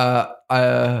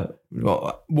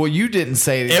well, you didn't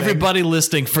say anything. Everybody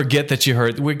listening, forget that you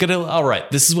heard. We're gonna. All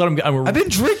right, this is what I've been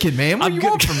drinking, man. What do you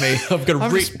want from me? I'm gonna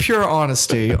read pure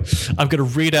honesty. I'm gonna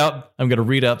read out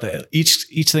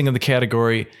each thing in the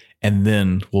category, and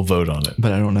then we'll vote on it.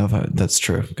 But I don't know if that's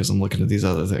true because I'm looking at these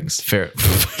other things. Fair.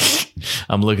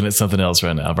 I'm looking at something else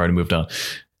right now. I've already moved on.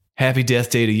 Happy Death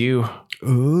Day to You.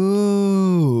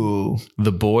 Ooh.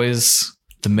 The Boys,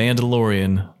 The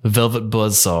Mandalorian, The Velvet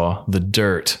Buzzsaw, The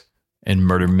Dirt, and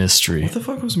Murder Mystery. What the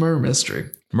fuck was Murder Mystery?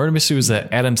 Murder Mystery was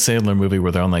that Adam Sandler movie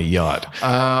where they're on that yacht.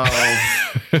 Oh.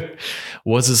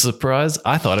 Was a surprise?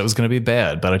 I thought it was going to be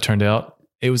bad, but it turned out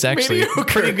it was actually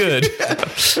pretty good.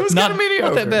 It was kind of mediocre.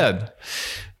 Not that bad.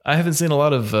 I haven't seen a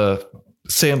lot of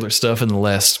Sandler stuff in the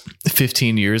last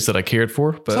 15 years that I cared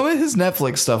for. But some of his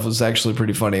Netflix stuff was actually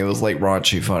pretty funny. It was like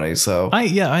raunchy funny. So I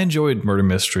enjoyed Murder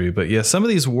Mystery, but yeah, some of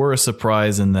these were a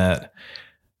surprise in that,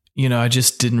 I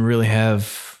just didn't really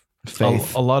have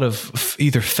faith. A lot of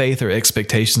either faith or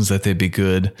expectations that they'd be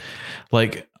good.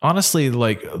 Like honestly,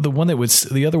 like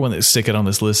the other one that stick it on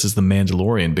this list is The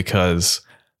Mandalorian, because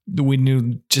we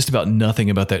knew just about nothing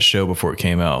about that show before it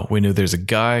came out. We knew there's a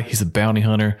guy, he's a bounty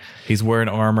hunter, he's wearing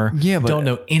armor. Yeah, but don't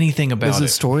know anything about it.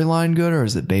 Is the storyline good or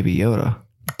is it Baby Yoda?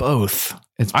 Both.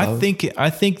 It's both? I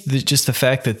think that just the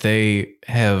fact that they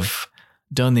have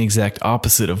done the exact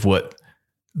opposite of what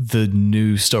the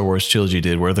new Star Wars trilogy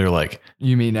did, where they're like,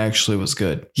 you mean actually was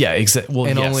good? Yeah, exactly. Well,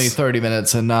 and only 30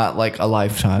 minutes and not like a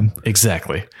lifetime.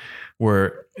 Exactly.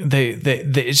 Where they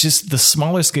it's just the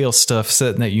smaller scale stuff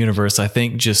set in that universe, I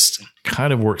think just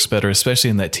kind of works better, especially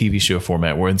in that TV show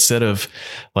format, where instead of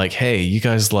like, hey, you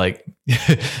guys like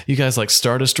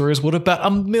Star Destroyers, what about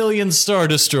 1,000,000 Star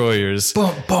Destroyers?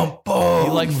 Boom, boom, boom.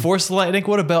 You like Force Lightning?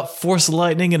 What about Force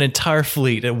Lightning an entire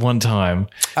fleet at one time?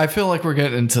 I feel like we're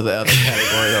getting into the other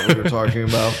category that we were talking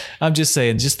about. I'm just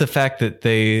saying, just the fact that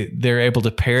they're able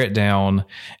to pare it down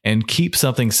and keep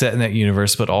something set in that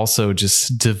universe, but also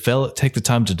just take the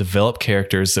time to develop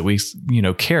characters that we,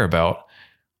 care about.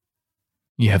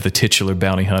 You have the titular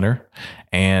bounty hunter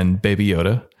and Baby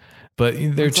Yoda, but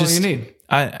they're That's just all you need.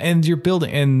 And you're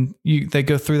building, and they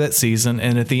go through that season,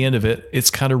 and at the end of it, it's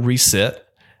kind of reset,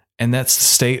 and that's the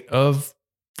state of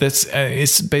that's.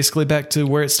 It's basically back to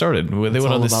where it started. They went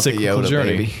on this cyclical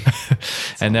journey,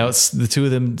 and now it's the two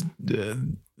of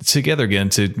them together again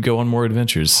to go on more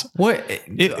adventures. What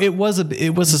it was a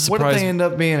surprise. What if they end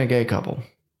up being a gay couple?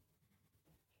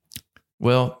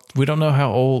 Well, we don't know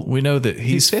how old. We know that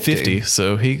he's 50,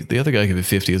 so the other guy could be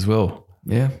 50 as well.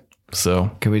 Yeah. So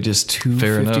can we just two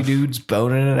 50 dudes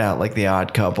boning it out like the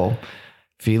Odd Couple,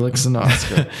 Felix and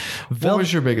Oscar? What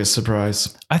was your biggest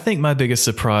surprise? I think my biggest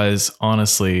surprise,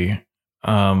 honestly,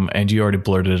 and you already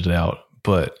blurted it out,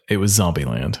 but it was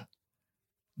Zombieland.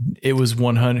 It was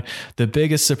 100. The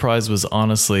biggest surprise was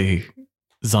honestly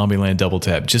Zombieland Double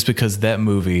Tap, just because that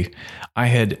movie, I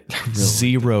had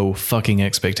zero fucking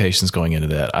expectations going into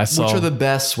that. Which are the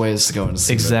best ways to go into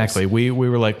see exactly. We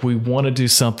were like, we want to do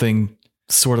something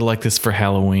sort of like this for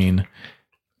Halloween.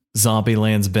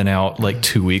 Zombieland's been out like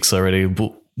 2 weeks already.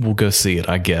 We'll go see it,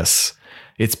 I guess.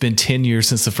 It's been 10 years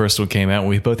since the first one came out, and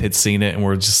we both had seen it, and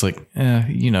we're just like,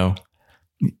 it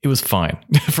was fine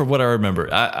from what I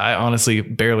remember. I honestly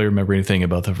barely remember anything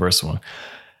about the first one,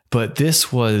 but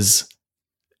this was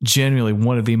genuinely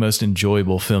one of the most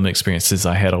enjoyable film experiences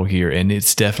I had all year. And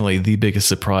it's definitely the biggest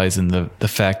surprise in the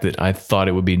fact that I thought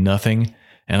it would be nothing.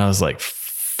 And I was like,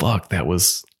 fuck, that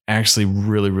was actually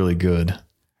really, really good.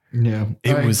 Yeah.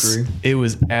 It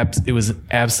was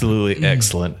absolutely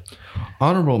excellent.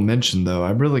 Honorable mention though, I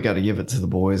really got to give it to the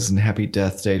boys and Happy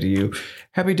Death Day to You.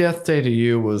 Happy Death Day to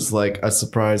You was like a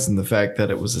surprise in the fact that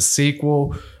it was a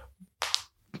sequel.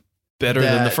 Better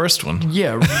than the first one.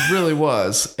 Yeah, it really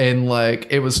was. And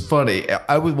like, it was funny.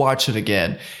 I would watch it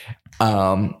again.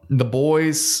 The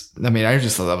boys, I mean, I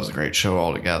just thought that was a great show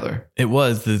altogether. It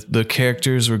was. The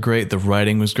characters were great. The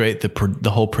writing was great. The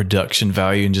whole production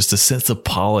value and just a sense of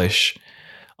polish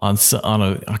on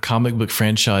a comic book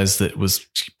franchise that was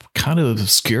kind of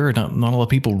obscure. Not a lot of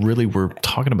people really were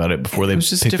talking about it before they picked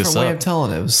this up. It was just a different way of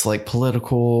telling it. It was like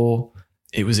political.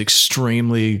 It was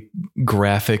extremely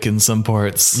graphic in some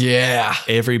parts. Yeah.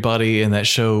 Everybody in that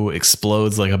show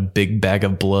explodes like a big bag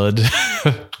of blood.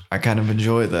 I kind of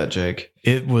enjoyed that, Jake.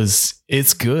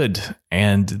 It's good.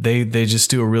 And they just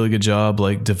do a really good job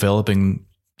like developing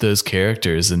those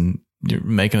characters and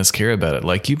making us care about it.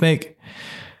 Like you get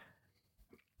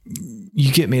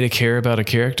me to care about a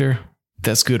character.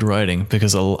 That's good writing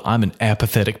because I'm an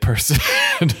apathetic person.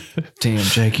 Damn,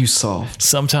 Jake, you soft.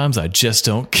 Sometimes I just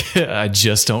don't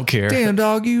care. Damn,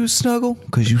 dog, you snuggle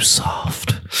because you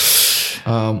soft.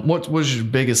 What was your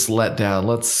biggest letdown?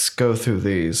 Let's go through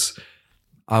these.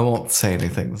 I won't say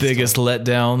anything. Biggest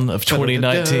letdown of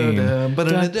 2019.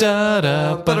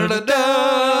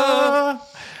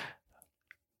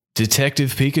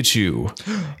 Detective Pikachu.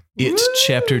 It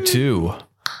Chapter 2.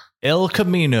 El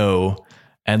Camino.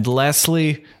 And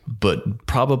lastly, but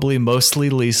probably mostly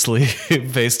leastly,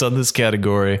 based on this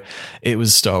category, it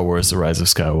was Star Wars: The Rise of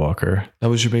Skywalker. That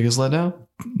was your biggest letdown?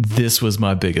 This was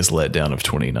my biggest letdown of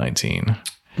 2019.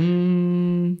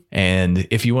 And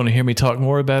if you want to hear me talk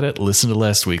more about it, listen to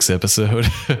last week's episode.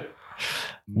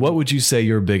 What would you say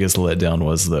your biggest letdown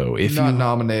was, though? If not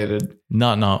nominated.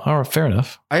 All right, fair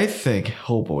enough. I think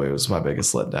Hellboy was my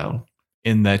biggest letdown.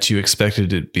 In that you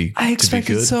expected it to be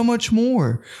good? So much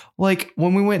more. Like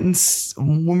when we went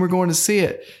when we're going to see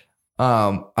it,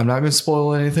 I'm not going to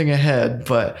spoil anything ahead,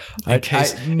 but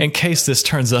in case this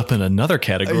turns up in another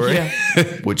category,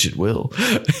 which it will.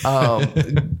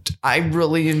 I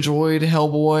really enjoyed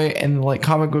Hellboy, and like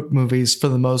comic book movies for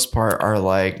the most part are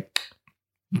like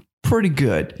pretty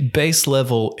good, base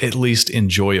level, at least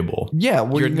enjoyable. Yeah,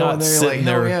 you're not sitting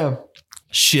there.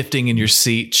 shifting in your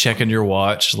seat, checking your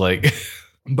watch. Like,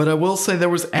 but I will say there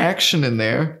was action in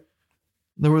there.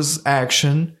 There was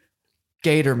action.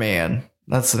 Gator Man.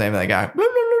 That's the name of that guy.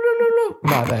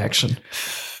 Live action.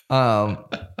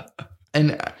 But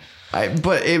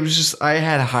it was just, I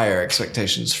had higher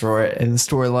expectations for it, and the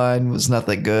storyline was not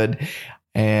that good.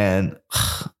 And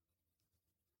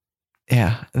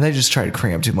yeah, and they just tried to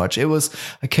cram too much. It was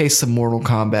a case of Mortal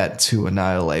Kombat 2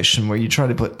 Annihilation, where you try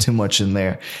to put too much in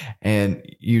there, and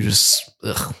you just,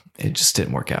 it just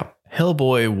didn't work out.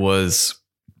 Hellboy was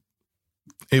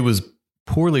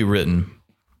poorly written,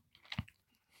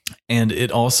 and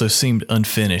it also seemed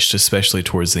unfinished, especially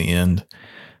towards the end,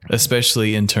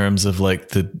 especially in terms of like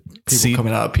the people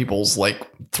coming out of people's like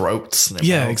throats.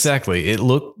 Yeah, exactly. It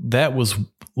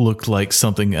looked like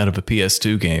something out of a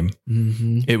PS2 game.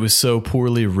 Mm-hmm. It was so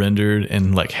poorly rendered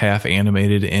and like half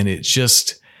animated, and it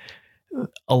just,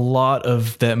 a lot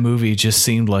of that movie just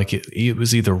seemed like it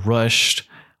was either rushed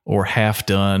or half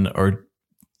done, or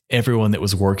everyone that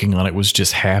was working on it was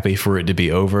just happy for it to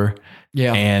be over.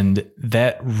 Yeah. And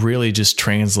that really just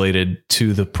translated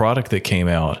to the product that came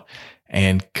out.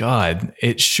 And God,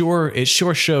 it sure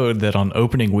showed that on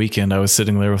opening weekend, I was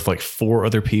sitting there with like 4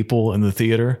 other people in the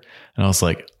theater. And I was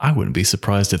like, I wouldn't be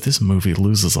surprised if this movie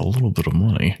loses a little bit of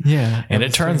money. Yeah. And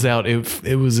it turns out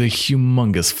it was a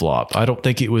humongous flop. I don't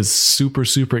think it was super,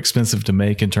 super expensive to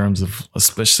make in terms of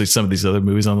especially some of these other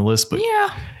movies on the list. But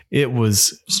yeah, it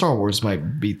was. Star Wars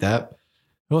might beat that.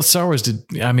 Well, Star Wars did.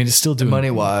 I mean, it's still doing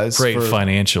money-wise great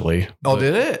financially. Oh,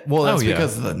 did it? Well, that's yeah.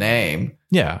 because of the name.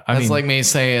 Yeah. That's like me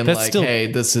saying like, still, hey,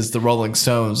 this is the Rolling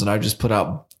Stones, and I just put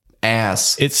out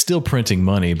ass. It's still printing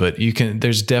money, but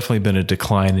there's definitely been a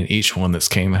decline in each one that's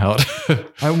came out.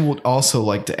 I would also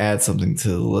like to add something to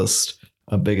the list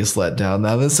of biggest letdown.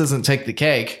 Now, this isn't take the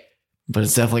cake, but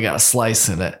it's definitely got a slice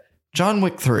in it. John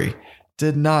Wick 3.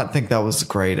 Did not think that was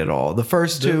great at all. The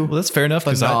first 2. Well, that's fair enough,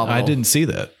 because I didn't see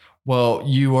that. Well,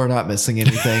 you are not missing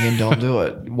anything, and don't do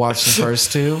it. Watch the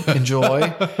first 2. Enjoy.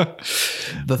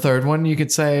 The third one, you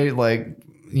could say, like,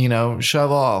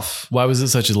 shove off. Why was it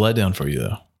such a letdown for you,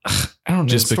 though? I don't know.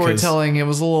 Just storytelling, it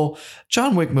was a little...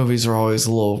 John Wick movies are always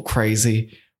a little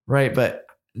crazy, right? But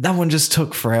that one just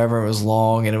took forever. It was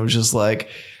long, and it was just like...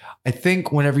 I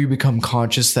think whenever you become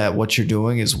conscious that what you're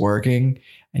doing is working,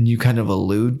 and you kind of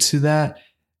allude to that,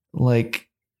 like,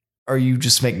 are you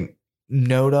just making...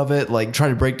 note of it, like try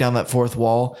to break down that fourth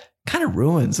wall, kind of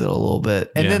ruins it a little bit.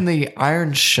 And then the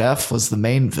Iron Chef was the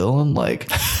main villain,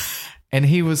 like, and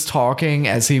he was talking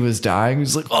as he was dying. He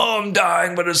was like, "Oh, I'm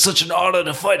dying, but it's such an honor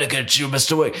to fight against you,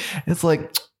 Mr. Wick." It's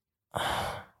like,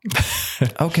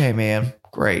 okay, man,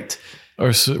 great.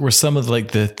 Or were some of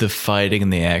like the fighting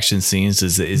and the action scenes?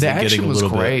 Is it getting a little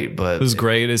great, but it was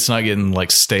great. It's not getting like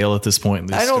stale at this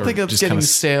point. I don't think it's getting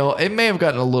stale. It may have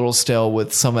gotten a little stale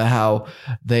with some of how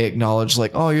they acknowledge,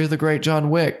 like, "Oh, you're the great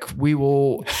John Wick. We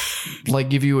will like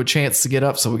give you a chance to get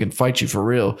up so we can fight you for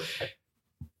real."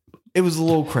 It was a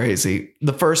little crazy.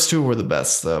 The first 2 were the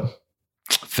best, though.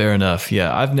 Fair enough.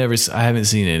 Yeah, I haven't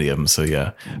seen any of them, so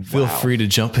yeah. Feel free to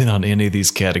jump in on any of these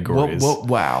categories.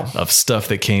 Wow. Of stuff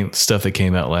that came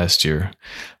out last year.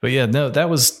 But yeah, no, that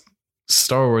was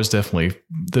Star Wars, definitely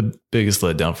the biggest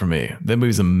letdown for me. That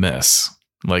movie's a mess.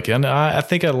 Like, and I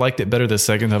think I liked it better the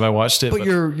second time I watched it. But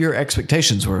your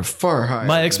expectations were far higher.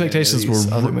 My expectations were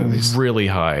really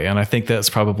high, and I think that's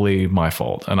probably my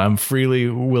fault. And I'm freely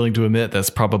willing to admit that's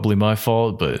probably my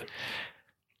fault, but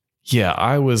yeah,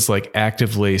 I was like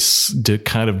actively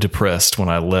kind of depressed when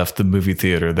I left the movie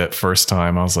theater that first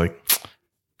time. I was like,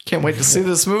 can't wait to see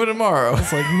this movie tomorrow.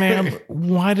 It's like, man,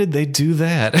 why did they do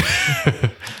that?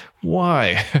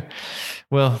 Why?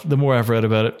 Well, the more I've read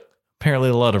about it, apparently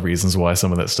a lot of reasons why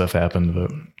some of that stuff happened.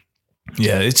 But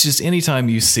yeah, it's just anytime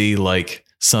you see like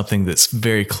something that's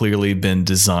very clearly been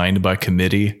designed by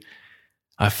committee,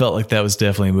 I felt like that was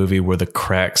definitely a movie where the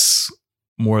cracks,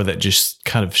 more of that just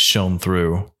kind of shone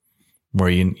through. Where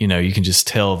you can just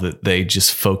tell that they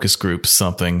just focus grouped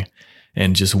something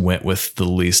and just went with the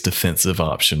least offensive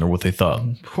option, or what they thought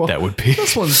that would be.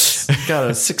 This one's got a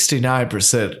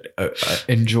 69%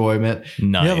 enjoyment.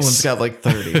 Nice. The other one's got like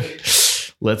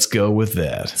 30. Let's go with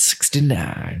that.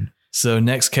 69. So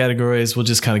next categories, we'll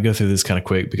just kind of go through this kind of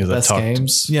quick because best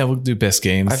games. Yeah, we'll do best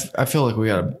games. I feel like we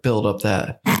got to build up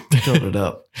that. Build it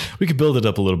up. We could build it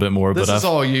up a little bit more. This is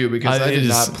all you, because I did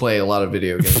not play a lot of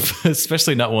video games.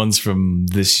 Especially not ones from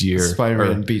this year.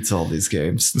 Spider-Man beats all these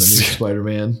games. The new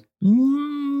Spider-Man.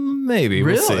 Maybe.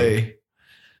 Really?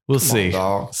 We'll see.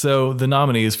 So the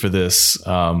nominees for this,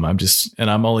 I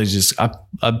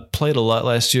played a lot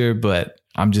last year, but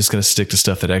I'm just going to stick to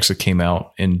stuff that actually came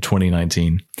out in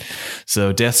 2019.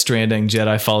 So Death Stranding,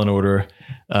 Jedi Fallen Order,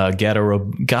 Gato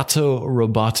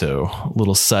Roboto,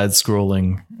 little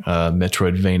side-scrolling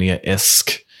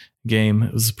Metroidvania-esque game.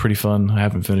 It was pretty fun. I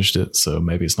haven't finished it, so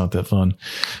maybe it's not that fun.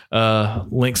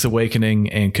 Link's Awakening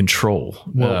and Control.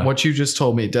 Well, what you just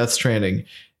told me, Death Stranding,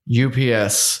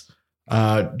 UPS,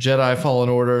 Jedi Fallen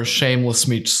Order, Shameless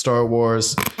meets Star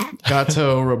Wars,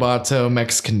 Gato Roboto,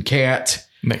 Mexican Cat,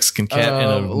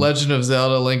 and Legend of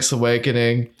Zelda, Link's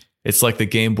Awakening. It's like the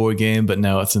Game Boy game, but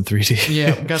now it's in 3D.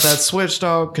 Yeah, got that Switch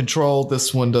dog. Control.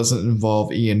 This one doesn't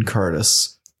involve Ian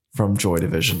Curtis from Joy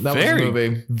Division. That was a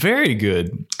movie. Very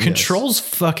good. Control's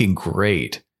fucking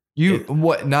great.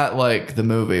 What? Not like the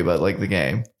movie, but like the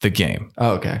game. The game.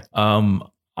 Oh, okay.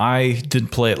 I didn't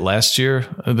play it last year,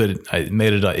 but I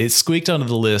made it. It squeaked onto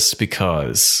the list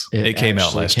because it came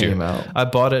out last year. I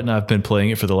bought it and I've been playing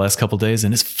it for the last couple of days,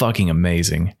 and it's fucking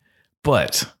amazing.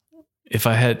 But if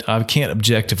I can't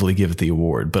objectively give it the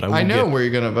award, but I know where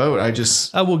you're going to vote.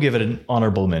 I will give it an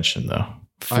honorable mention though,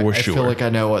 for sure. I feel like I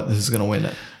know what this is going to win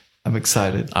it. I'm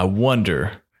excited. I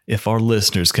wonder if our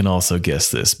listeners can also guess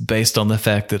this based on the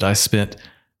fact that I spent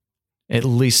at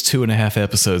least 2.5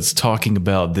 episodes talking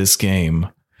about this game.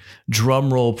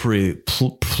 Drum roll,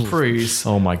 please.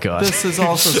 Oh my God. This is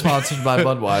also sponsored by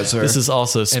Budweiser. This is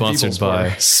also sponsored by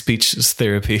speech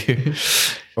therapy.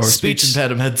 Or speech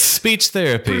impediments. Speech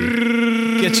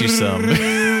therapy. Get you some.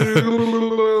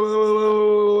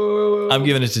 I'm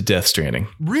giving it to Death Stranding.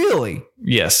 Really?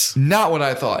 Yes. Not what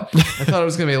I thought. I thought it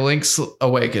was going to be Link's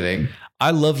Awakening.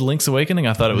 I loved Link's Awakening.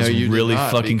 I thought it was really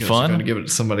fucking fun. You're going to give it to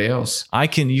somebody else.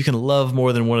 You can love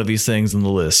more than one of these things on the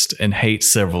list and hate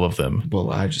several of them.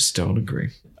 Well, I just don't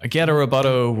agree. Gato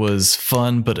Roboto was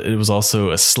fun, but it was also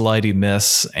a slidey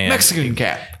mess. And Mexican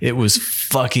Cat. It was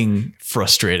fucking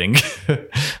frustrating.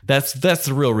 That's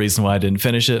the real reason why I didn't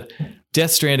finish it.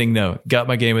 Death Stranding, no, got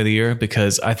my game of the year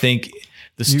because I think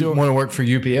the store. You want to work for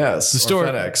UPS, the store, or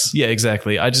FedEx. Yeah,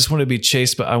 exactly. I just want to be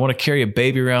chased, but I want to carry a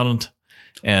baby around.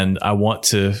 And I want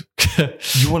to.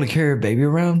 You want to carry a baby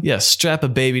around? Yeah, strap a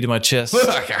baby to my chest,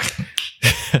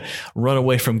 run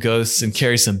away from ghosts, and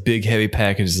carry some big, heavy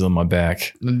packages on my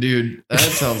back. Dude, that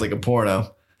sounds like a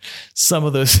porno. Some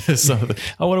of those.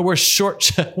 I want to wear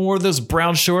wear those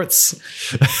brown shorts,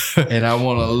 and I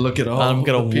want to look at all. I'm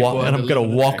gonna walk, and I'm gonna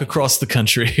walk across the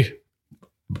country.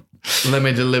 Let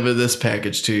me deliver this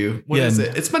package to you. What is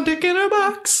it? It's my dick in a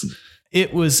box.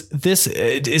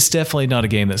 It's definitely not a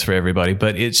game that's for everybody,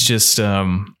 but it's just,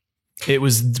 it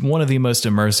was one of the most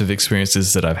immersive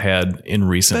experiences that I've had in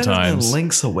recent times. Than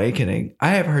Link's Awakening.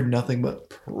 I have heard nothing but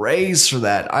praise for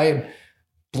that. I am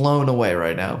blown away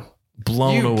right now.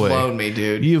 You've blown me,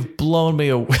 dude. You've blown me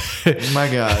away. My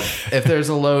God. If there's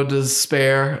a load to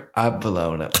spare, I've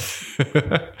blown it.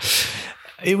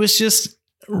 It was just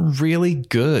really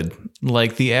good.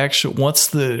 Like once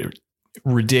the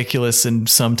ridiculous and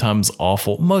sometimes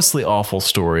mostly awful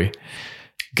story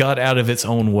got out of its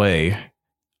own way,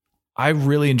 I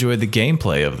really enjoyed the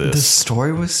gameplay of this. The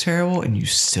story was terrible and you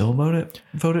still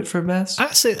voted for best?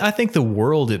 I think the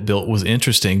world it built was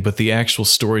interesting, but the actual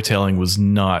storytelling was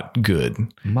not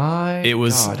good. It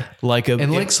was God.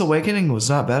 And Link's Awakening was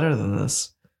not better than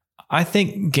this. I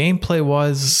think gameplay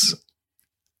was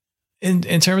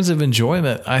In terms of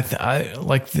enjoyment, I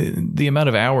like the amount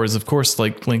of hours. Of course,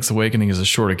 like Link's Awakening is a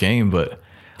shorter game, but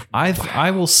I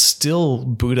will still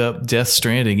boot up Death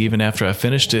Stranding even after I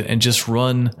finished it and just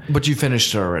run. But you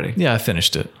finished it already. Yeah, I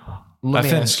finished it. Let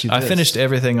me ask you this. I finished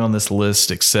everything on this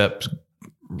list except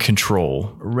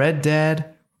Control. Red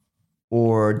Dead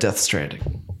or Death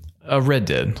Stranding? Red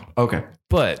Dead. Okay,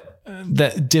 but.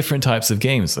 That different types of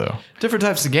games, though. Different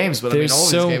types of games, but all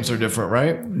these games are different,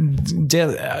 right?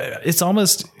 It's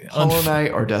almost Hollow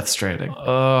Knight or Death Stranding.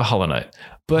 Hollow Knight,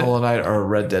 but Hollow Knight or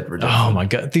Red Dead Redemption. Oh my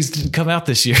God, these didn't come out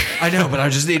this year. I know, but I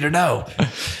just need to know.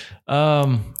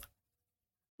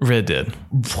 Red Dead.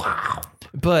 Wow.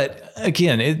 But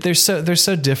again, they're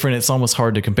so different. It's almost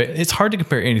hard to compare. It's hard to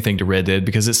compare anything to Red Dead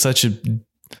because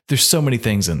there's so many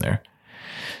things in there.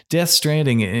 Death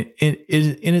Stranding, in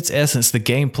its essence, the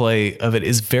gameplay of it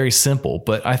is very simple.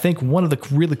 But I think one of the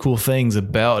really cool things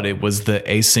about it was the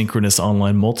asynchronous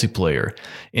online multiplayer,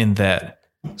 in that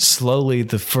slowly,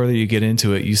 the further you get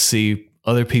into it, you see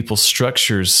other people's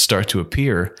structures start to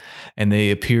appear, and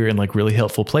they appear in like really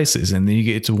helpful places. And then you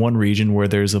get to one region where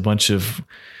there's a bunch of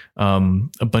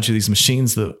these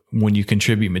machines that when you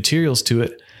contribute materials to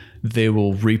it, they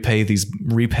will repave these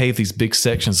big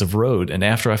sections of road. And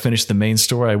after I finished the main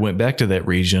story, I went back to that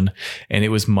region, and it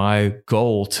was my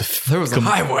goal to there was a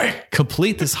highway,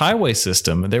 complete this highway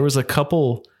system. There was a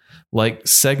couple like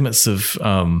segments of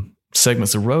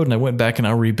road, and I went back and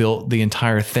I rebuilt the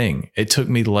entire thing. It took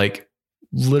me like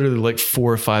literally like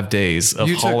 4 or 5 days of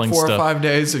hauling took 4 stuff. or 5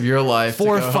 days of your life.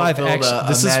 4 or 5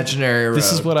 imaginary road.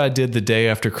 This is what I did the day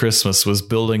after Christmas, was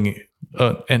building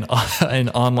an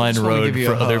online road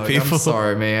for other people. I'm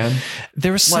sorry, man.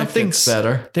 There was something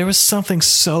better. There was something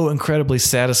so incredibly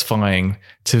satisfying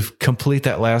to complete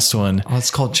that last one. Oh,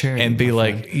 it's called charity. And be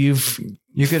like, you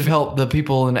could help the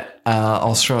people in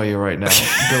Australia right now.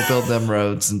 Go build them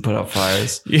roads and put out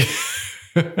fires. Yeah.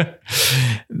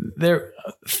 There,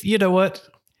 you know what?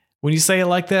 When you say it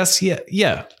like this, yeah,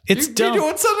 it's dumb. You're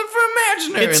doing something for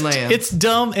imaginary land. It's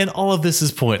dumb, and all of this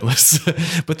is pointless.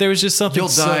 But there was just something. You'll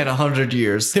die in 100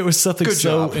 years. There was something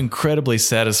incredibly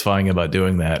satisfying about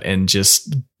doing that, and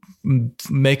just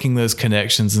making those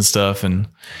connections and stuff. And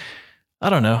I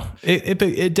don't know,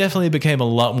 it definitely became a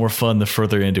lot more fun the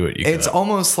further into it you got. It's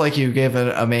almost like you gave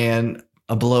a man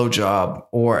a blow job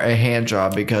or a hand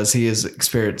job because he is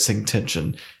experiencing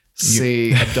tension.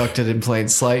 See, abducted in plain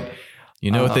sight. You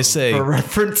know what they say. For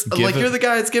reference, you're the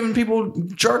guy that's giving people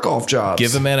jerk off jobs.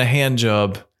 Give a man a hand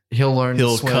job. He'll learn.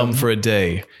 He'll to swim. come for a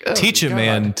day. Teach a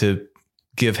man to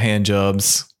give hand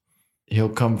jobs. He'll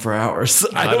come for hours.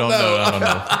 I don't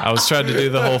know. I was trying to do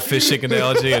the whole fishing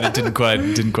analogy, and it didn't quite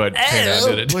pan out,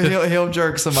 did it? Well, he'll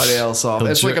jerk somebody else off.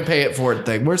 It's like a pay it forward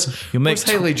thing. Where's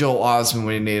Haley Joel Osment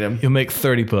when you need him? You'll make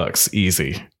 $30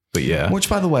 easy. But yeah. Which,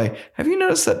 by the way, have you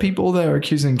noticed that people that are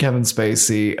accusing Kevin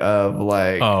Spacey of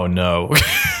like, oh no,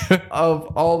 of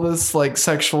all this like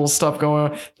sexual stuff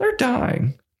going on, they're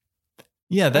dying.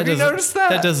 Yeah, have you noticed that?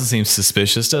 That doesn't seem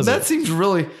suspicious, does it? That seems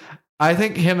really. I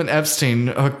think him and Epstein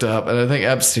hooked up, and I think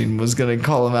Epstein was going to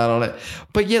call him out on it.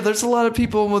 But yeah, there's a lot of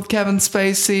people with Kevin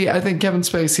Spacey. I think Kevin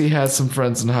Spacey has some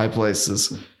friends in high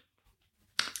places.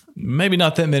 Maybe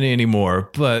not that many anymore,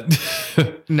 but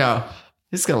no.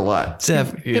 He's got a lot.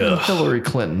 Hillary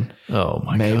Clinton. Oh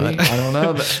my God. I don't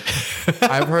know.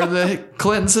 I've heard that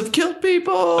Clintons have killed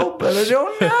people, but I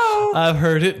don't know. I've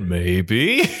heard it.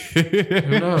 Maybe.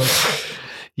 Who knows?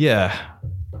 Yeah.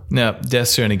 Now, Death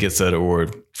Stranding gets that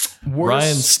award.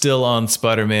 Ryan's still on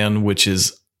Spider-Man, which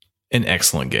is an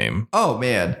excellent game. Oh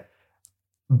man.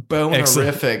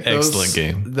 Bonerific. Excellent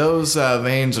game. Those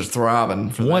veins are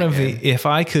throbbing for one of game. If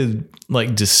I could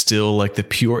like distill like the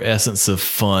pure essence of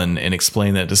fun and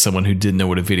explain that to someone who didn't know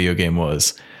what a video game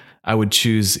was, I would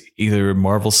choose either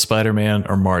Marvel's Spider-Man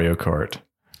or Mario Kart.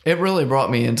 It really brought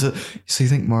me into. So you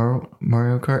think Mario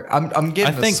Kart? I'm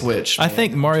getting a Switch. I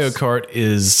think Mario Kart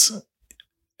is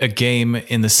a game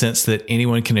in the sense that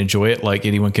anyone can enjoy it. Like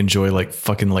anyone can enjoy like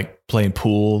fucking like playing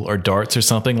pool or darts or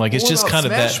something. Like it's just kind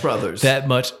of that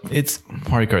much. It's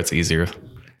Mario Kart's easier.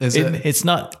 Is it? It's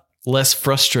not less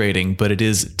frustrating, but it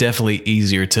is definitely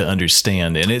easier to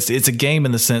understand. And it's a game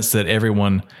in the sense that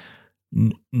everyone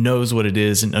knows what it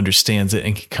is and understands it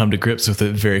and can come to grips with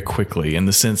it very quickly, in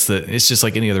the sense that it's just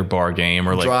like any other bar game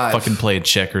or like fucking playing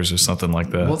checkers or something like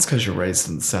that. Well, it's because you're raised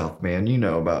in the South, man. You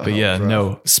know about. But yeah,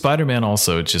 no, Spider-Man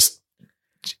also just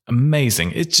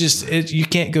amazing. It's just you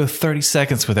can't go 30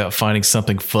 seconds without finding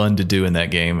something fun to do in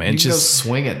that game. And you just go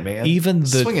swinging, man. Even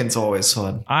swinging's always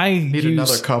fun. I meet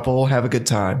another couple, have a good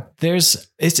time.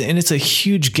 It's a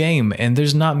huge game, and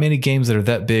there's not many games that are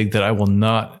that big that I will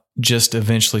not just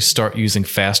eventually start using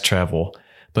fast travel.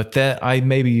 But that I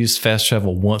maybe used fast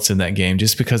travel once in that game,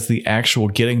 just because the actual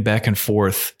getting back and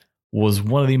forth was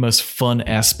one of the most fun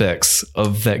aspects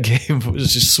of that game. It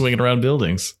was just swinging around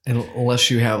buildings. And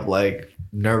unless you have like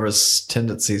nervous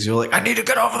tendencies, you're like, I need to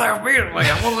get over there immediately.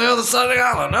 I'm on the other side of the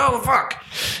island. Oh, the fuck.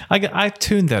 I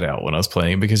tuned that out when I was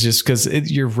playing, because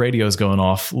your radio is going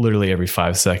off literally every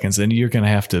 5 seconds, and you're going to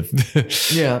have to.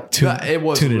 It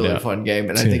was a really fun game,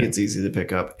 and I think it's easy to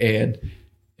pick up. And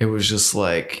it was just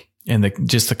like. And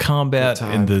the combat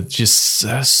and the just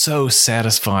so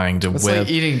satisfying to it's web like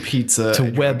eating pizza to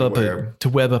web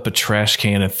up a trash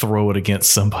can and throw it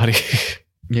against somebody.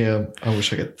 Yeah, I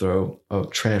wish I could throw a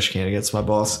trash can against my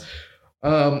boss.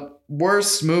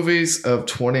 Worst movies of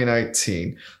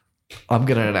 2019. I'm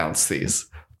gonna announce these.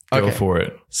 Go for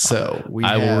it. So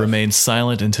I will remain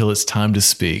silent until it's time to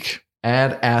speak.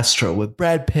 Ad Astra with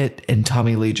Brad Pitt and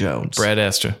Tommy Lee Jones. Brad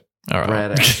Astra. All right.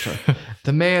 Brad Astra.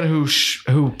 The man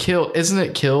who killed, isn't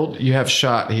it killed? You have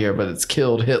shot here, but it's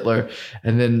killed Hitler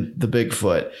and then the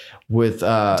Bigfoot with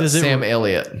Sam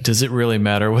Elliott. Does it really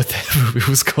matter what that movie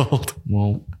was called?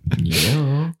 Well,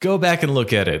 yeah. Go back and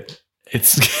look at it.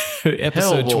 It's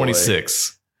episode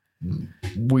 26.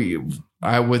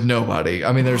 With nobody.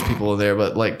 I mean, there's people in there,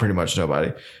 but like pretty much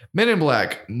nobody. Men in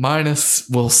Black minus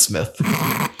Will Smith.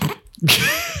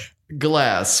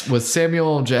 Glass with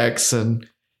Samuel L. Jackson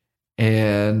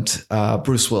and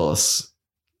Bruce Willis.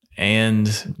 and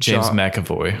James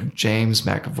McAvoy. James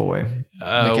McAvoy.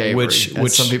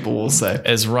 Which some people will say.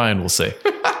 As Ryan will say.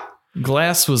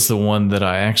 Glass was the one that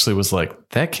I actually was like,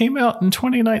 that came out in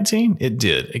 2019? It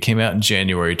did. It came out in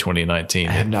January 2019.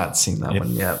 I have not seen that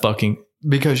one yet.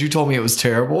 Because you told me it was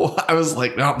terrible. I was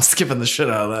like, no, I'm skipping the shit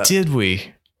out of that. Did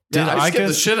we? I skipped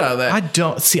the shit out of that. I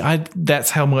don't see. That's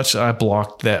how much I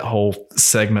blocked that whole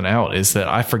segment out. Is that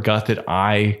I forgot that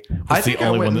I was the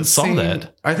only one that saw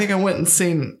that. I think I went and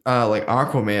seen like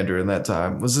Aquaman during that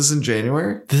time. Was this in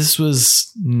January? This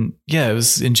was it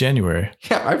was in January.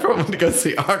 Yeah, I probably went to go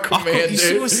see Aquaman,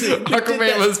 dude.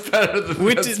 Aquaman was better than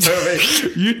this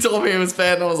movie. You told me it was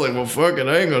bad, and I was like, well, fuck it,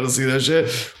 I ain't going to see that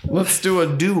shit. Let's do a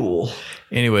duel.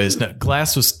 Anyways, no,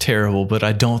 Glass was terrible, but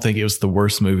I don't think it was the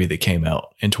worst movie that came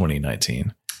out in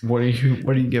 2019. What are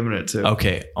you giving it to?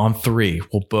 Okay, on 3,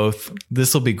 we'll both.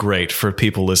 This will be great for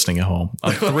people listening at home.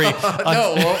 On 3,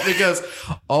 because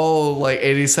like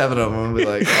 87 of them will be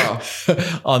like,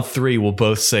 oh. On 3, we'll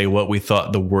both say what we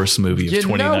thought the worst movie of 2019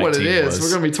 was. You know what it is. We're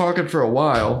going to be talking for a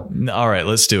while. All right,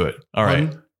 let's do it. All right,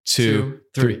 1, 2,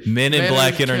 3. Men in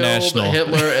Black International.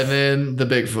 Hitler and then the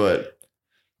Bigfoot.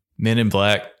 Men in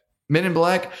Black. Men in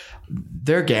Black,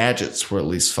 their gadgets were at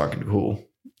least fucking cool.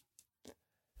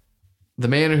 The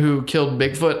man who killed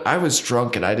Bigfoot, I was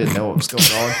drunk and I didn't know what was going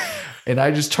on. And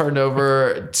I just turned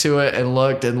over to it and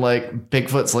looked, and like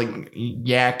Bigfoot's like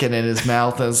yakking in his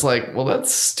mouth. And it's like, well,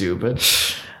 that's stupid.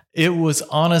 It was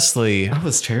honestly. That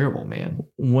was terrible, man.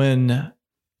 When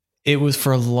it was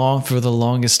for the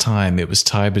longest time, it was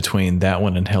tied between that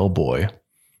one and Hellboy.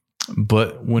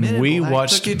 But when we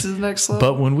watched, took you to the next level.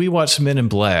 But when we watched Men in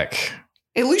Black,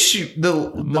 at least the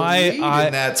lead in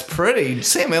that's pretty.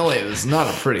 Sam Elliott is not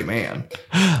a pretty man.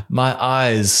 My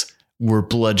eyes were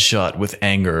bloodshot with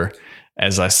anger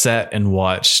as I sat and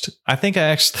watched. I think I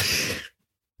actually.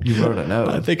 You wrote a note.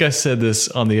 I think I said this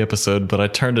on the episode, but I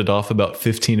turned it off about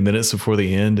 15 minutes before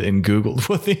the end and Googled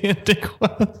what the ending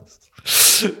was.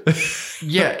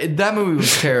 Yeah, that movie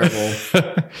was terrible.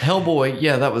 Hellboy,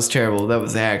 yeah, that was terrible. That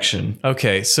was action.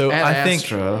 Okay, so I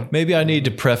think maybe I need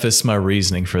to preface my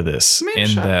reasoning for this.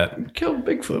 That Killed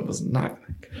Bigfoot was not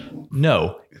good.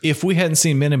 No, if we hadn't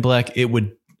seen Men in Black, it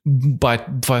would by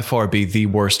far be the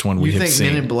worst one we have seen. You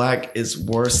think Men in Black is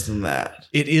worse than that?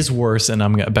 It is worse, and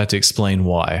I'm about to explain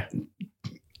why.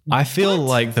 I feel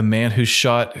like the man who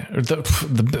shot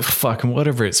the fucking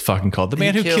whatever it's fucking called, the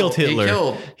man who killed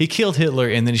Hitler. He killed Hitler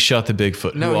and then he shot the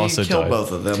Bigfoot. No, who also he killed died.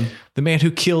 Both of them. The man who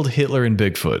killed Hitler and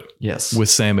Bigfoot. Yes, with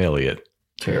Sam Elliott.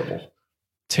 Terrible.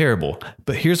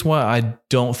 But here's why I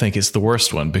don't think it's the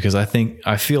worst one, because I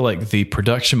feel like the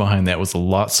production behind that was a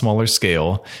lot smaller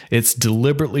scale. It's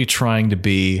deliberately trying to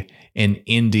be an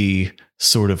indie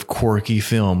sort of quirky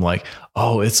film, like,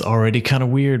 oh, it's already kind of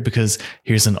weird because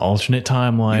here's an alternate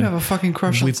timeline. You have a fucking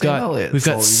crush on Sam Elliott. We've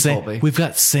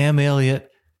got Sam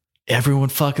Elliott. Everyone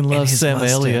fucking loves Sam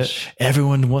Elliott.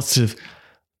 Everyone wants to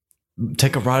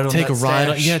take a ride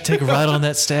on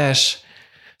that stash.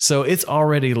 So it's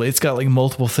got like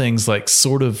multiple things like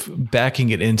sort of backing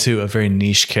it into a very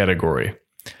niche category.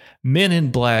 Men in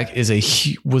Black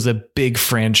was a big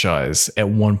franchise at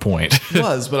one point.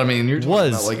 But I mean, you're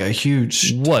talking about like a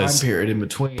huge time period in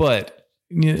between. But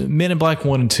Men in Black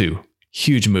 1 and 2,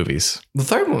 huge movies. The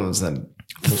third one was then.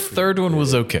 The third one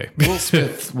was okay. Will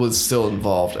Smith was still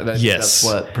involved, and I think that's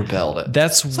what propelled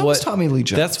it. So was Tommy Lee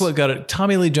Jones. That's what got it.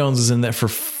 Tommy Lee Jones is in that for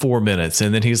 4 minutes,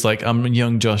 and then he's like, "I'm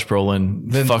young Josh Brolin.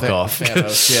 Then fuck off."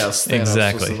 Thanos, yes, Thanos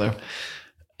exactly.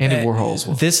 Andy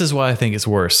Warhol's. This is why I think it's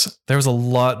worse. There was a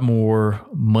lot more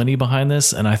money behind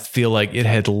this, and I feel like it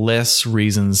had less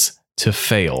reasons to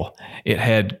fail. It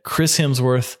had Chris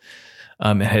Hemsworth,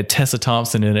 it had Tessa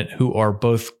Thompson in it, who are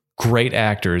both great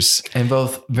actors. And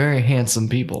both very handsome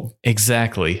people.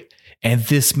 Exactly. And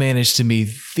this managed to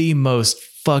be the most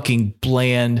fucking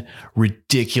bland,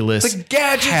 ridiculous. The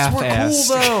gadgets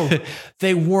were cool, though.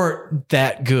 They weren't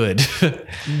that good.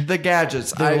 The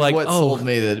gadgets. Sold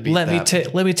me that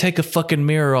let me take a fucking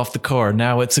mirror off the car.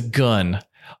 Now it's a gun.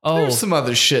 Oh, there's some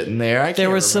other shit in there. There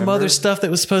was some other stuff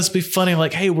that was supposed to be funny,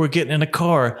 like, hey, we're getting in a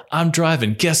car. I'm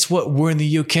driving. Guess what? We're in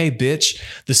the UK, bitch.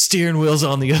 The steering wheel's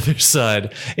on the other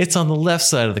side. It's on the left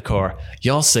side of the car.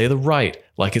 Y'all say the right,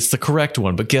 like it's the correct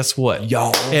one. But guess what?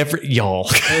 Y'all.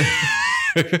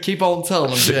 Keep on telling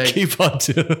them, Jake. Keep on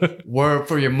doing. Word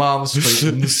for your mom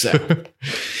straight from the south.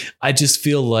 I just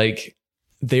feel like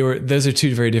those are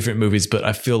two very different movies, but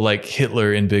I feel like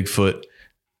Hitler and Bigfoot,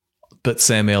 but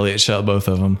Sam Elliott shot both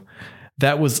of them.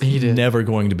 That was never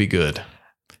going to be good.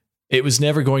 It was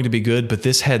never going to be good, but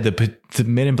this had the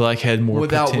Men in Black had more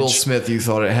Without potential. Will Smith, you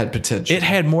thought it had potential. It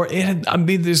had more. I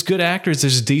mean, there's good actors.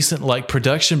 There's decent like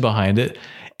production behind it,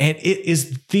 and it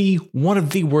is one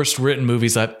of the worst written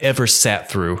movies I've ever sat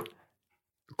through.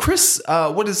 Chris,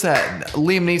 what is that?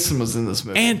 Liam Neeson was in this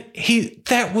movie, And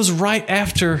that was right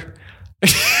after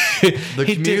The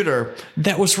Commuter.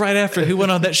 That was right after he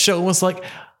went on that show and was like,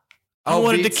 I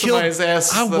wanted to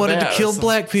kill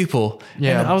black people.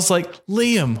 Yeah. And I was like,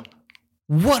 Liam,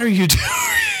 what are you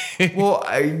doing? Well,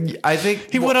 I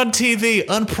think he went on TV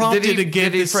unprompted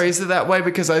Did he phrase it that way?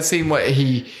 Because I've seen what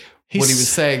he was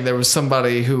saying. There was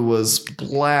somebody who was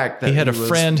black. He had a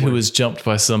friend who was jumped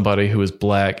by somebody who was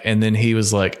black. And then he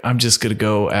was like, I'm just going to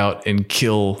go out and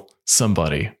kill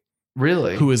somebody.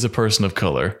 Really? Who is a person of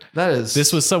color.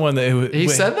 This was someone that... He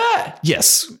said that?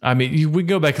 Yes. I mean, we can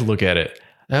go back and look at it.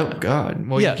 Oh, God.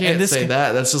 Well, yeah, you can't say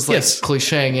that. That's just like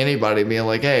clicheing anybody, being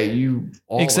like, hey, you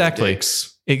all exactly. are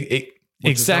dicks.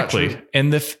 Exactly.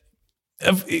 And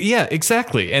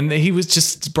exactly. And he was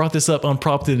just brought this up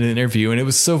unprompted in an interview, and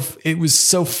it's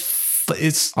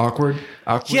awkward.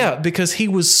 Yeah, because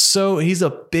he's a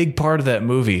big part of that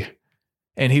movie.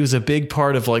 And he was a big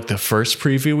part of like the first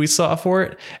preview we saw for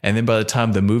it. And then by the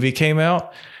time the movie came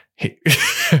out, he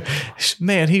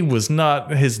was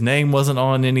not, his name wasn't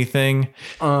on anything.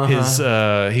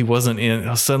 He wasn't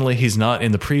in, suddenly he's not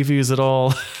in the previews at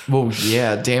all. Well,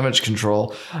 yeah, Damage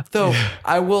Control. Though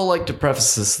I will like to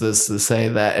preface this to say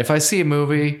that if I see a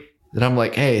movie that I'm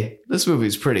like, hey, this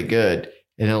movie's pretty good,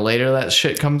 and then later that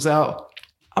shit comes out,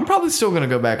 I'm probably still going to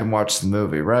go back and watch the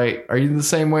movie, right? Are you the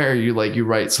same way? Or are you like, you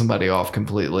write somebody off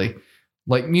completely?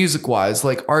 Like music wise,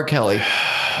 like R. Kelly,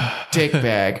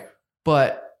 dickbag,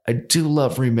 but I do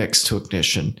love Remix to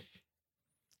Ignition.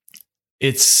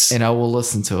 And I will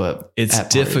listen to it. It's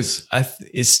difficult.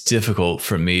 It's difficult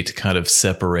for me to kind of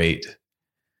separate.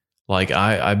 Like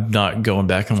I'm not going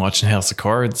back and watching House of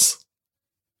Cards.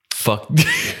 Fuck.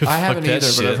 I haven't either,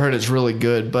 but I've heard it's really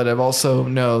good. But I've also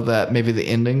know that maybe the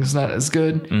ending's not as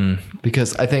good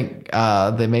because I think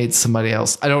they made somebody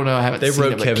else. I don't know. I haven't. They seen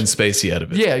wrote it, Kevin Spacey out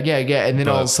of it. Yeah. And then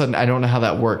all of a sudden, I don't know how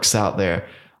that works out there.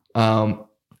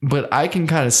 But I can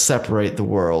kind of separate the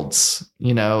worlds.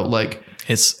 You know, like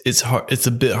it's hard. It's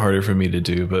a bit harder for me to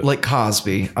do, but like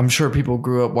Cosby. I'm sure people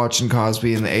grew up watching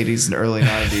Cosby in the 80s and early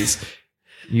 90s.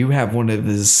 You have one of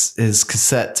his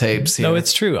cassette tapes here. No,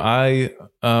 it's true.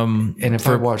 And if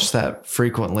I watched that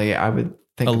frequently, I would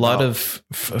think a lot of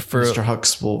for Mr.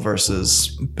 Huxtable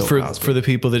versus Bill Cosby. For the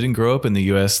people that didn't grow up in the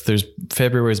U.S., there's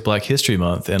February is Black History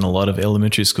Month, and a lot of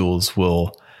elementary schools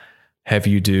will have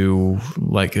you do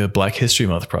like a Black History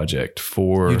Month project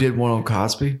for. You did one on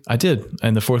Cosby? I did.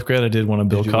 In the fourth grade, I did one on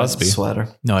Bill Cosby. Wear the sweater?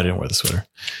 No, I didn't wear the sweater.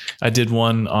 I did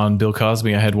one on Bill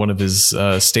Cosby. I had one of his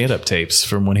stand-up tapes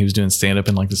from when he was doing stand-up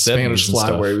in like the Spanish 70s and Fly,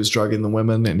 stuff. where he was drugging the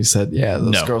women, and he said, "Yeah,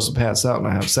 those girls will pass out, and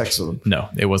I have sex with them." No,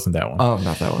 it wasn't that one. Oh,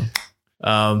 not that one.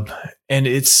 And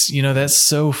it's that's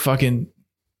so fucking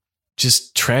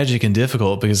just tragic and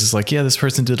difficult because it's like, yeah, this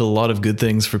person did a lot of good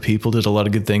things for people, did a lot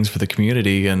of good things for the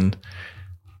community,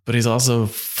 but he's also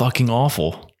fucking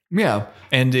awful. Yeah.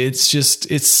 And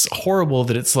it's horrible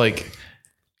that it's like,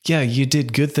 yeah, you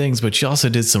did good things, but you also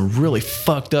did some really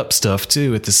fucked up stuff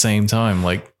too at the same time.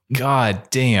 Like, God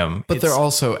damn. But they're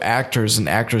also actors and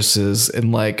actresses,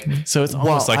 and like, so it's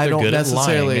almost like they're good at lying.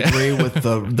 I don't necessarily agree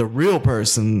with the real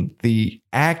person. The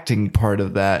acting part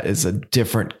of that is a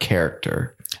different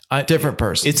character. Different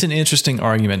person. It's an interesting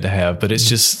argument to have, but it's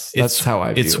just that's how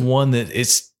I view it's it. One that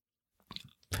it's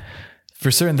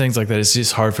for certain things like that, it's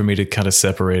just hard for me to kind of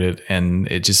separate it, and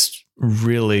it just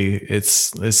really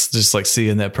it's just like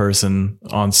seeing that person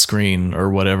on screen or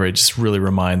whatever. It just really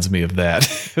reminds me of that.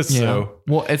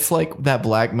 Well, it's like that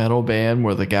black metal band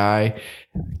where the guy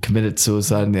committed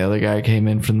suicide and the other guy came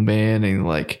in from the band and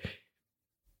like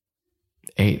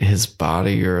ate his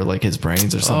body or like his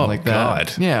brains or something like that.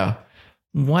 God. Yeah.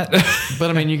 What? But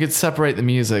I mean, you could separate the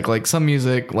music. Like some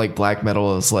music, like black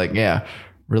metal, is like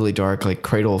really dark, like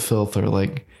Cradle of Filth or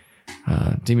like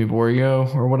Dimmu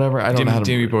Borgir or whatever. I don't know how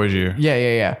to. Dimmu Borgir.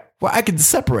 Yeah. Well, I could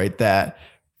separate that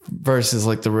versus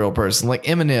like the real person, like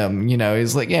Eminem.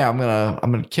 He's like, yeah, I'm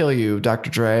gonna kill you, Dr.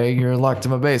 Dre. You're locked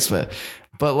in my basement.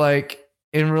 But like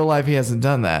in real life, he hasn't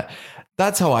done that.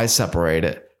 That's how I separate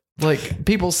it. Like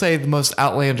people say the most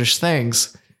outlandish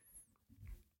things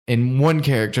in one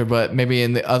character, but maybe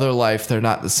in the other life they're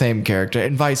not the same character,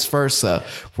 and vice versa.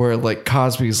 Where like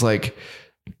Cosby's like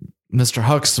Mr.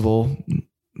 Huxtable,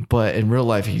 but in real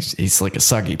life he's like a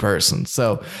sucky person.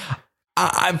 So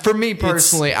for me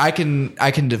personally, I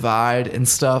can divide and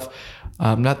stuff.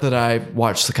 Not that I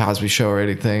watched The Cosby Show or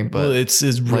anything, but Well, it's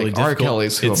really like R. difficult.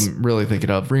 Kelly's who I'm really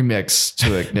thinking of. Remix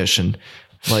to Ignition.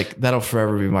 Like that'll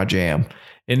forever be my jam.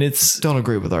 And it's Don't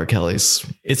agree with R. Kelly's.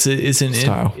 it's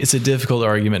a difficult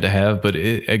argument to have, but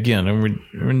again,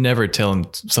 we're never telling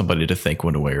somebody to think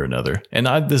one way or another. And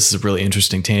this is a really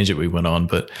interesting tangent we went on,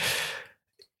 but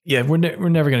yeah, we're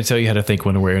never going to tell you how to think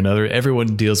one way or another.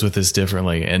 Everyone deals with this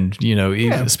differently, and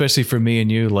especially for me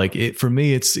and you, like for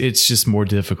me, it's just more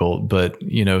difficult. But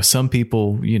some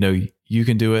people, you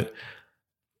can do it.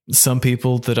 Some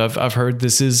people that I've heard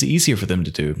this is easier for them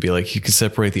to do. Be like, you can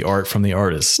separate the art from the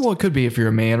artist. Well, it could be if you're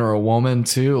a man or a woman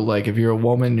too. Like if you're a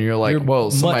woman, you're like,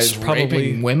 somebody's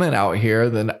raping women out here,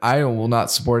 then I will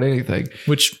not support anything.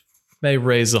 Which may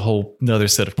raise a whole another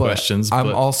set of questions.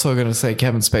 I'm also going to say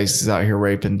Kevin Spacey's out here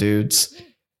raping dudes.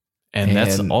 And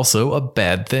that's also a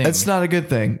bad thing. It's not a good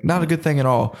thing. Not a good thing at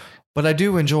all. But I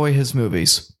do enjoy his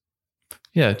movies.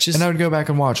 Yeah, and I would go back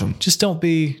and watch them. Just don't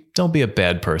be a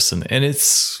bad person. And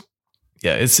it's a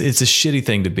shitty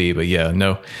thing to be, but yeah,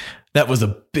 no. That was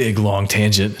a big long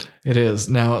tangent. It is.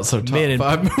 Now it's our top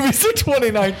 5 movies of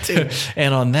 2019.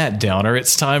 And on that downer,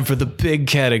 it's time for the big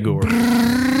category.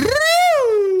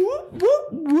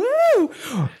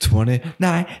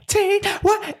 2019,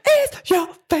 what is your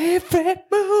favorite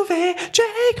movie,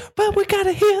 Jake? But we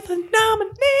gotta hear the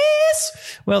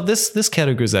nominees. Well, this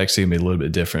category is actually gonna be a little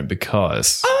bit different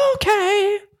because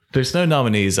okay, there's no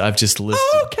nominees. I've just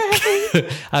listed. Okay,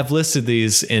 I've listed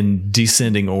these in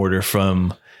descending order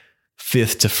from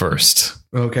 5th to 1st.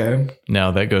 Okay.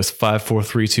 Now that goes 5, 4,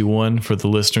 3, 2, 1 for the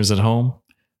listeners at home.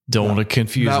 Don't want to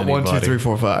confuse not anybody. 1, 2, 3,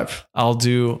 4, 5. I'll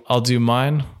do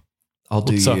mine.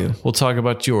 We'll talk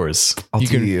about yours.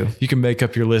 You can make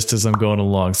up your list as I'm going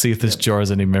along. See if this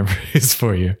jars any memories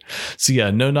for you. So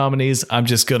yeah, no nominees. I'm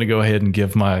just going to go ahead and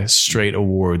give my straight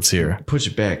awards here. Put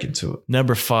you back into it.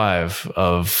 Number 5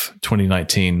 of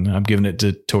 2019. I'm giving it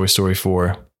to Toy Story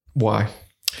 4. Why?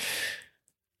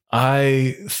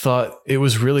 I thought it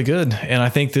was really good. And I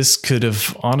think this could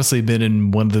have honestly been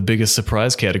in one of the biggest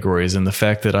surprise categories. And the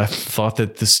fact that I thought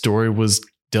that the story was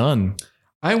done.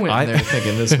 I went in there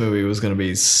thinking this movie was going to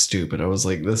be stupid. I was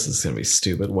like, this is going to be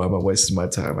stupid. Why am I wasting my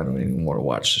time? I don't even want to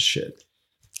watch this shit.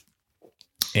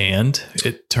 And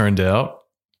it turned out.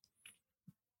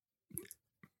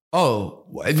 Oh,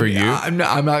 for you? I'm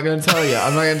not going to tell you.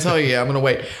 I'm going to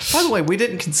wait. By the way, we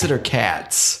didn't consider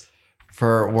Cats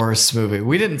for worst movie.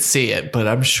 We didn't see it, but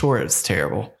I'm sure it's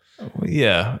terrible.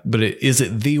 Yeah, but is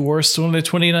it the worst one of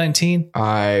 2019?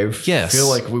 I feel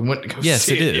like we went to go see it. Yes,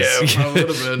 it is. Yeah, it would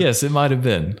have been. Yes, it might have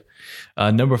been.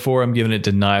 Number 4, I'm giving it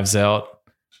to Knives Out.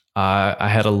 I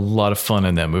had a lot of fun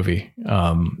in that movie.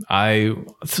 I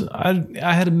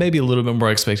had maybe a little bit more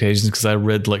expectations because I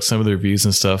read like some of the reviews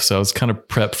and stuff, so I was kind of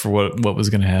prepped for what was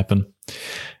going to happen.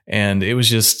 And it was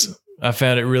just, I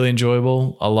found it really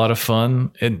enjoyable, a lot of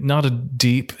fun, and not a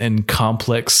deep and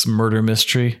complex murder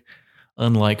mystery.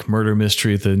 Unlike Murder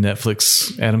Mystery, the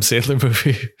Netflix Adam Sandler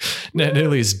movie, not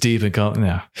nearly as deep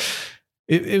and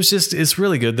it was just, it's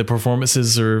really good. The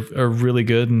performances are really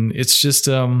good, and it's just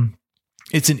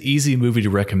it's an easy movie to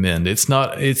recommend. It's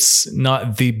not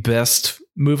the best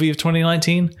movie of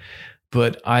 2019,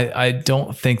 but I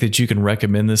don't think that you can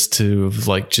recommend this to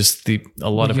like just a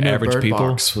lot of average Bird people.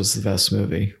 Box was the best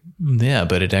movie. Yeah,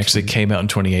 but it actually came out in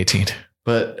 2018.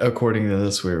 But according to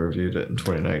this, we reviewed it in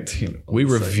 2019. We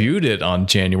reviewed it on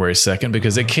January 2nd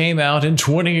because it came out in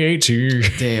 2018.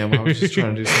 Damn, I was just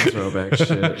trying to do some throwback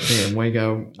shit. Damn, way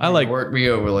go. Work me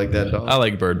over like that, dog. I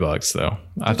like Bird Box though.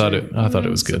 I thought it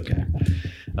was good. Okay.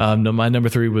 No, my number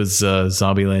 3 was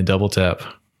Zombieland Double Tap.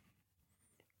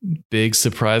 Big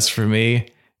surprise for me.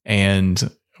 And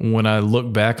when I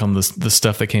look back on the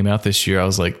stuff that came out this year, I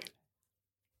was like,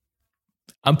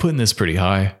 I'm putting this pretty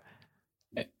high.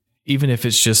 Even if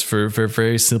it's just for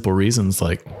very simple reasons,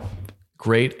 like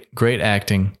great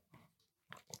acting,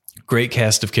 great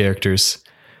cast of characters.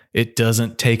 It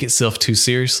doesn't take itself too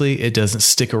seriously. It doesn't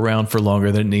stick around for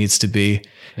longer than it needs to be.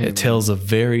 Mm-hmm. It tells a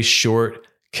very short,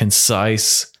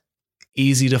 concise,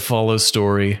 easy to follow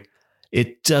story.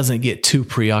 It doesn't get too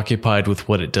preoccupied with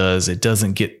what it does. It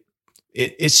doesn't get,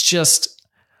 it's just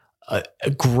a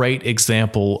great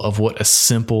example of what a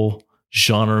simple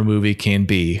genre movie can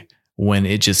be when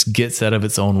it just gets out of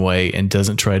its own way and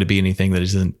doesn't try to be anything that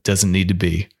it doesn't need to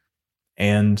be.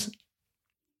 And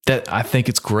that, I think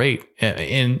it's great.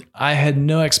 And I had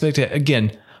no expectation.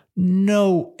 Again,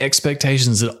 no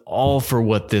expectations at all for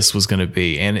what this was going to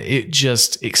be. And it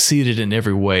just exceeded in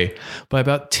every way. By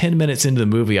about 10 minutes into the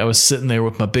movie, I was sitting there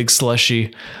with my big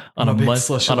slushie on my big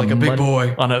slushie like a big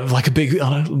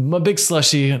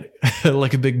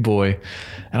boy.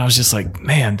 And I was just like,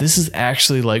 man, this is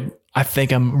actually like, I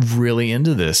think I'm really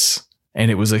into this. And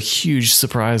it was a huge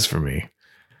surprise for me.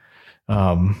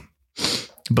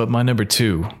 But my number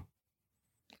 2,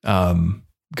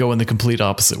 going the complete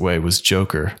opposite way, was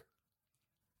Joker.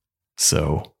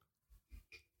 So,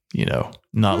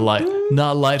 not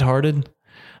lighthearted,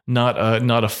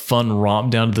 not a fun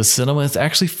romp down to the cinema. It's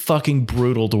actually fucking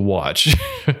brutal to watch.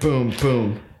 Boom,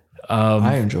 boom.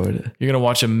 I enjoyed it. You're gonna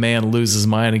watch a man lose his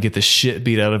mind and get the shit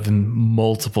beat out of him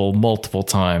multiple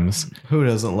times. Who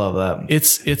doesn't love that?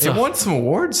 It won some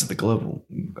awards at the Global,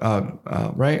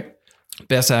 right?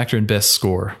 Best actor and best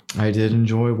score. I did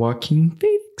enjoy Joaquin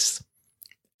Phoenix.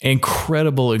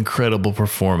 Incredible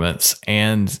performance,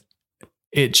 and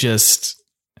it just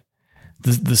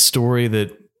the story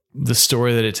that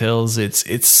it tells. It's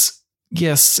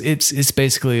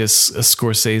basically a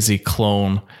Scorsese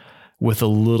clone with a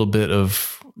little bit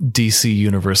of DC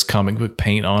Universe comic book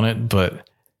paint on it, but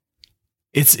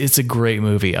it's a great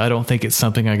movie. I don't think it's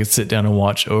something I could sit down and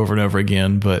watch over and over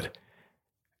again, but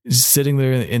sitting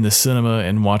there in the cinema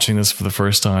and watching this for the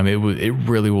first time, it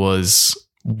really was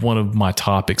one of my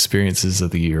top experiences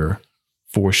of the year,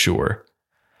 for sure.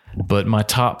 But my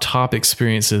top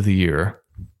experience of the year,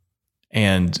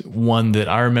 and one that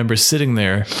I remember sitting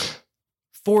there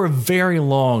for a very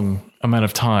long amount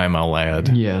of time, I'll add.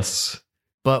 Yes.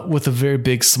 But with a very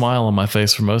big smile on my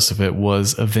face for most of it,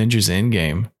 was Avengers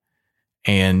Endgame.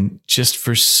 And just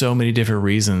for so many different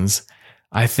reasons,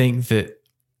 I think that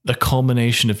the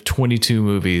culmination of 22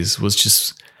 movies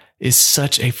is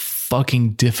such a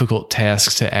fucking difficult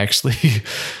task to actually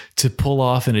to pull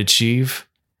off and achieve.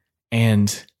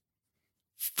 And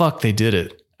fuck, they did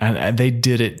it. And they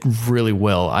did it really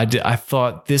well. I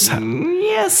thought this...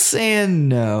 Yes and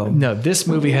no. No, this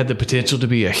movie had the potential to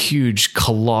be a huge,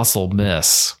 colossal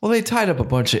mess. Well, they tied up a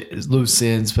bunch of loose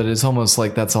ends, but it's almost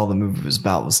like that's all the movie was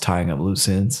about, was tying up loose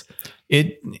ends.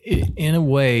 It in a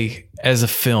way, as a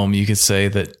film, you could say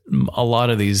that a lot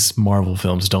of these Marvel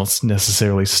films don't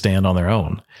necessarily stand on their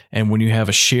own. And when you have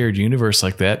a shared universe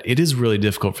like that, it is really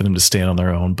difficult for them to stand on their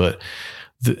own. But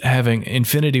having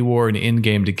Infinity War and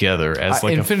Endgame together as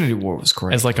like Infinity War was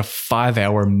great, as like a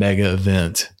 5-hour mega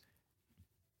event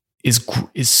is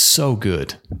so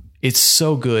good. It's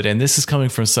so good. And this is coming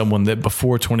from someone that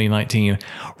before 2019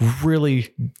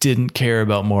 really didn't care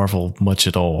about Marvel much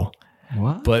at all.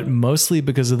 What? But mostly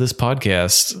because of this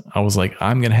podcast, I was like,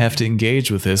 I'm going to have to engage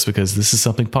with this because this is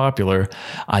something popular.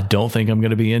 I don't think I'm going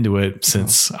to be into it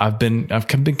since I've been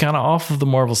kind of off of the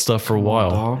Marvel stuff for a while.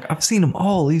 Dog. I've seen them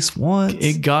all at least once.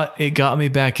 It got me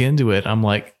back into it. I'm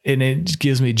like, and it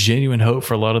gives me genuine hope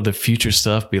for a lot of the future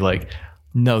stuff. Be like,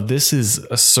 no, this is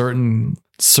a certain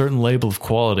label of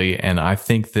quality, and I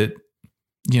think that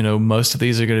most of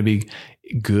these are going to be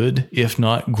good, if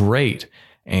not great.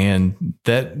 And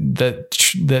that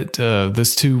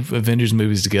those two Avengers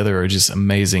movies together are just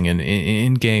amazing. And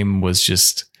Endgame was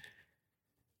just,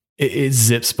 it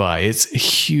zips by. It's a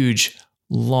huge,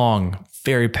 long,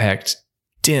 very packed,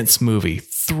 dense movie,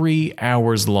 3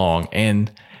 hours long.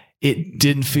 And it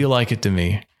didn't feel like it to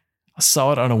me. I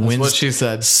saw it on a Wednesday. That's what she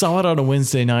said. Saw it on a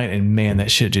Wednesday night, and man,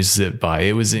 that shit just zipped by.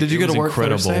 It was. Did you go to work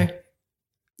incredible. Thursday?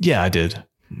 Yeah, I did.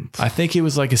 I think it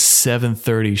was like a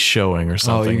 7:30 showing or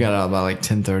something. Oh, you got out about like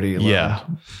 10:30. Yeah,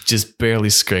 just barely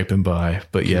scraping by.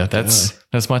 But yeah, that's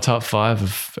my top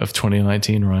 5 of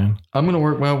 2019, Ryan. I'm gonna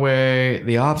work my way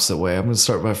the opposite way. I'm gonna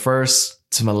start my first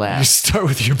to my last. You start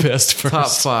with your best first. Top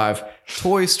 5.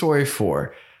 Toy Story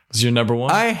 4. Was your number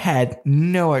 1? I had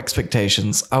no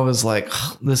expectations. I was like,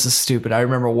 this is stupid. I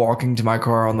remember walking to my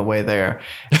car on the way there,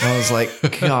 and I was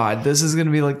like, God, this is going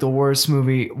to be like the worst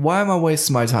movie. Why am I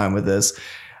wasting my time with this?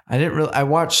 I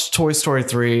watched Toy Story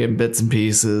 3 in bits and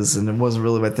pieces, and it wasn't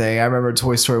really my thing. I remember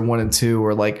Toy Story 1 and 2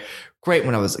 were like great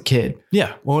when I was a kid.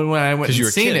 Yeah. When I went and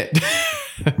seen it,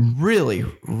 really,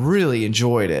 really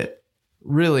enjoyed it.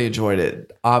 Really enjoyed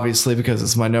it. Obviously, because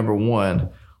it's my number 1.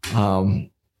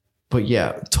 But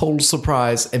yeah, total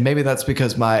surprise. And maybe that's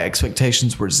because my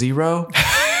expectations were 0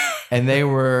 and they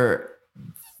were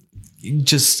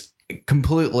just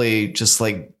completely just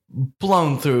like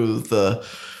blown through the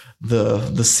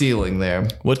ceiling there.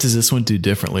 What does this one do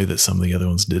differently that some of the other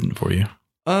ones didn't for you?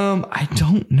 I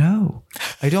don't know.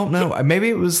 Maybe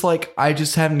it was like I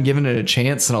just haven't given it a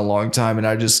chance in a long time, and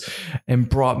I just am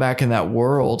brought back in that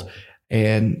world.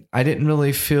 And I didn't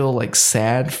really feel like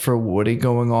sad for Woody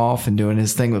going off and doing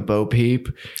his thing with Bo Peep.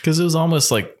 Because it was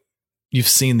almost like you've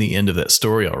seen the end of that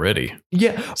story already.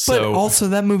 Yeah, but So- also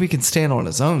that movie can stand on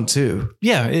its own too.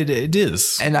 Yeah, it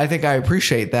is. And I think I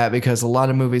appreciate that because a lot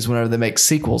of movies, whenever they make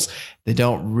sequels, they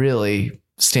don't really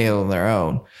stand on their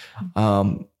own.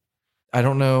 I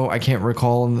don't know. I can't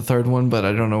recall in the third one, but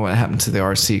I don't know what happened to the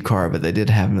RC car, but they did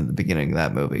have him at the beginning of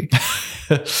that movie.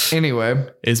 Anyway,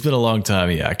 It's been a long time.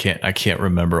 Yeah, I can't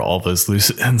remember all those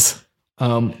loose ends.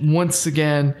 once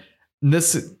again,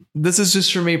 this is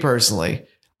just for me personally.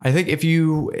 I think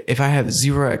if I have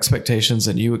zero expectations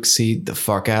and you exceed the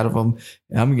fuck out of them,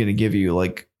 I'm going to give you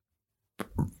like,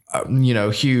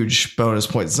 huge bonus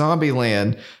points.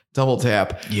 Zombieland Double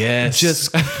Tap. Yes.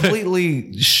 Just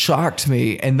completely shocked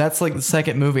me. And that's like the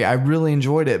second movie. I really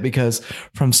enjoyed it because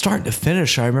from start to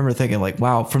finish, I remember thinking like,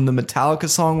 wow, from the Metallica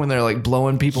song when they're like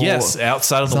blowing people. Yes,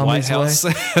 outside of the White Zombies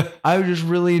House. I just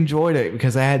really enjoyed it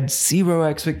because I had zero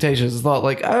expectations. I thought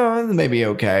like, oh, maybe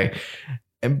okay.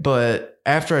 But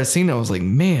after I seen it, I was like,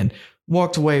 man,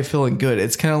 walked away feeling good.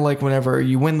 It's kind of like whenever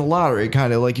you win the lottery,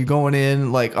 kind of like you're going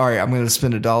in like, all right, I'm going to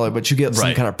spend $1, but you get some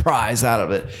Right. kind of prize out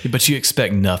of it. But you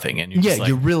expect nothing, and you're Yeah, just like,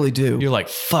 you really do. you're like,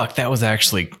 fuck,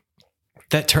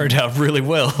 that turned out really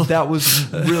well. That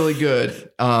was really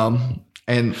good.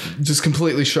 And just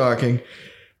completely shocking.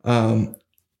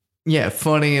 Yeah,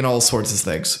 funny and all sorts of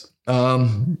things.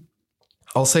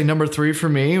 I'll say number 3 for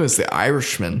me was The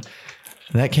Irishman.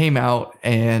 That came out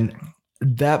and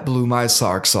that blew my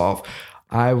socks off.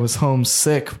 I was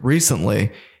homesick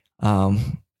recently.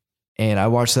 And I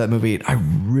watched that movie. I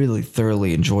really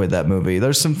thoroughly enjoyed that movie.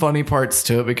 There's some funny parts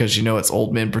to it because, it's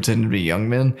old men pretending to be young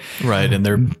men. Right, and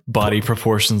their body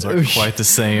proportions are quite the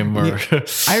same. Or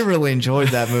I really enjoyed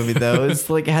that movie though. It's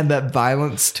like it had that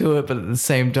violence to it, but at the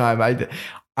same time,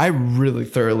 I really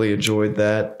thoroughly enjoyed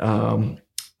that.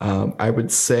 I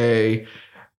would say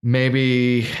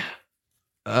maybe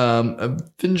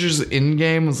Avengers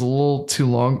Endgame was a little too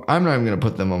long. I'm not even going to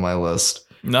put them on my list.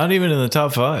 not even in the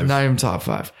top 5. Not even top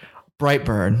 5.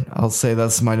 Brightburn, I'll say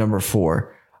that's my number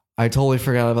 4. I totally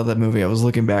forgot about that movie. I was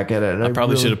looking back at it. And I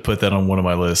probably should have put that on one of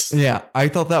my lists. Yeah, I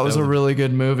thought that was a really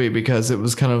good movie because it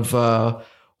was kind of,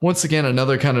 once again,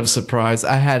 another kind of surprise.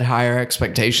 I had higher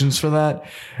expectations for that,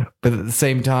 but at the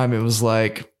same time, it was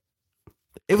like,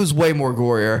 it was way more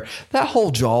gorier. That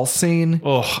whole Jaws scene,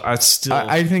 Oh, I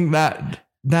think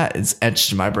that is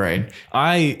etched in my brain.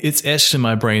 It's etched in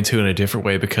my brain too in a different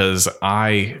way because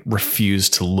I refuse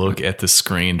to look at the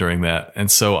screen during that,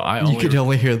 and so You could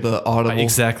only hear the audible.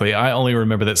 Exactly. I only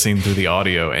remember that scene through the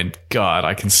audio, and God,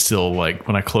 I can still like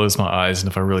when I close my eyes and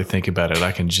if I really think about it,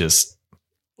 I can just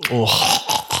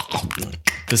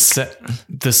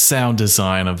the sound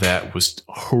design of that was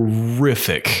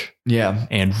horrific Yeah.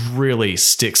 and really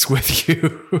sticks with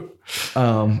you.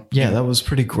 Yeah, that was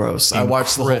pretty gross. I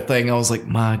watched the whole thing. I was like,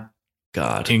 my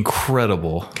God.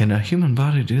 Incredible. Can a human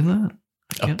body do that?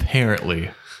 Apparently.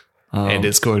 And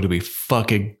it's going to be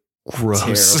fucking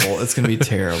gross. Terrible. It's going to be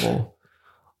terrible.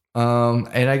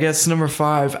 And I guess number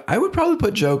 5, I would probably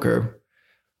put Joker.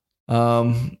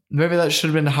 Maybe that should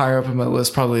have been higher up in my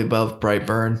list, probably above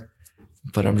Brightburn,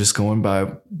 but I'm just going by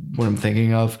what I'm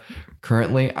thinking of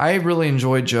currently. I really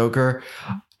enjoyed Joker.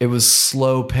 It was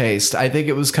slow paced. I think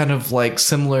it was kind of like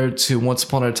similar to Once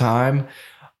Upon a Time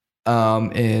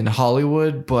in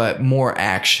Hollywood, but more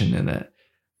action in it.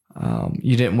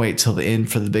 You didn't wait till the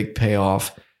end for the big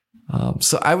payoff.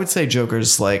 So I would say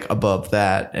Joker's like above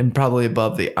that and probably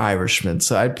above The Irishman.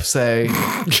 So I'd say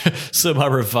So my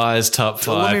revised top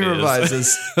 5 let me is revise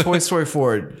this. Toy Story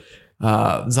 4,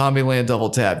 Zombieland Double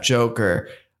Tap, Joker.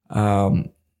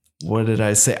 What did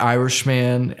I say?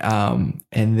 Irishman. And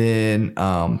then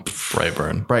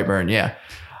Brightburn. Yeah.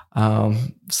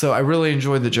 So I really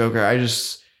enjoyed the Joker.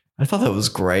 I thought that was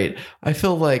great. I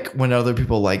feel like when other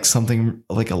people like something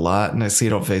like a lot and I see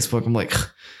it on Facebook, I'm like,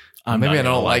 maybe I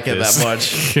don't like it that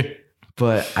much.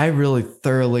 But I really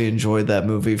thoroughly enjoyed that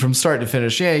movie from start to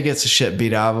finish. Yeah, he gets the shit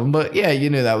beat out of him, but yeah, you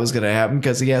knew that was going to happen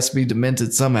because he has to be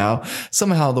demented somehow.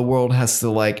 Somehow the world has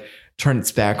to like turn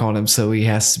its back on him, so he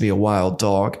has to be a wild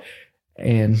dog.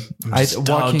 And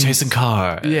dog chasing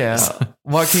cars. Yeah,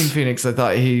 Joaquin Phoenix. I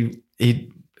thought he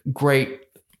great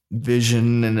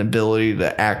vision and ability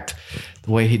to act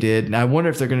the way he did. And I wonder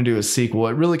if they're going to do a sequel.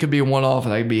 It really could be a one-off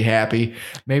and I'd be happy.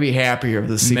 Maybe happier if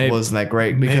the sequel isn't that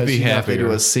great. Because if they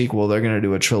do a sequel, they're going to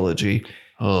do a trilogy.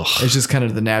 Ugh. It's just kind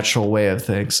of the natural way of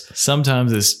things.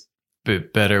 Sometimes it's a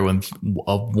bit better when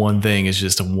one thing is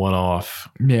just a one-off.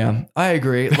 Yeah, I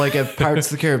agree. Like if Pirates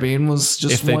of the Caribbean was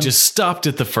just if they just stopped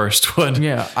at the first one.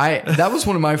 Yeah, that was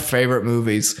one of my favorite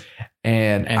movies.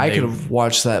 And I could have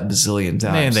watched that a bazillion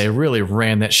times. Man, they really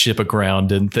ran that ship aground,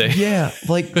 didn't they? Yeah,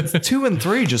 like 2 and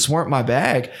 3 just weren't my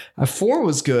bag. 4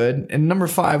 was good, and number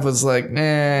 5 was like,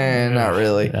 not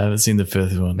really. I haven't seen the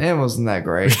 5th one. It wasn't that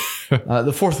great.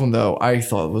 The 4th one, though, I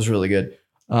thought was really good.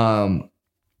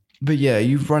 But yeah,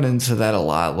 you've run into that a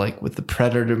lot, like with the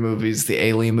Predator movies, the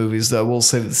Alien movies. Though we'll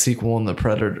say that the sequel in the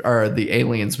Predator or the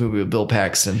Aliens movie with Bill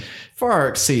Paxton far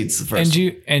exceeds the first.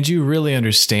 And you really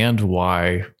understand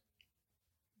why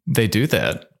they do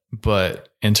that, but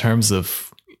in terms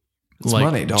of it's like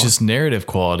money, just narrative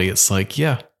quality, it's like,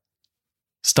 yeah,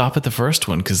 stop at the first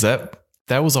one because that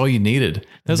was all you needed.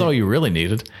 That's all you really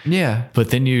needed. Yeah, but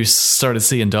then you started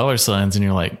seeing dollar signs, and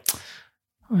you're like,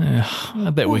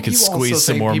 I bet we could squeeze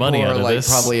some more money out of this.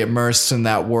 Probably immersed in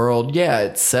that world. Yeah,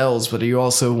 it sells, but you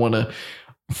also want to,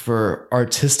 for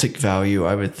artistic value,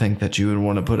 I would think that you would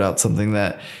want to put out something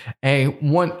that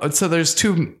so there's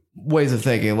 2 ways of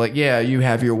thinking. Like, yeah, you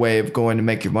have your way of going to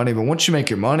make your money, but once you make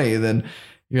your money, then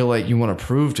you're like, you want to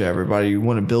prove to everybody, you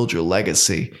want to build your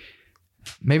legacy.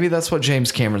 Maybe that's what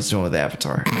James Cameron's doing with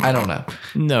Avatar. I don't know.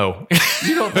 No.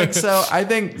 You don't think so? I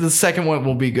think the second one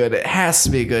will be good. It has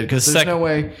to be good because there's no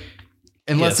way,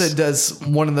 unless it does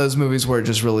one of those movies where it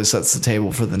just really sets the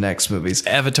table for the next movies.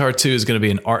 Avatar 2 is going to be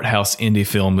an art house indie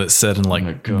film that's set in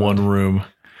like one room.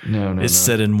 No. It's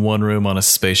set in one room on a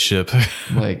spaceship.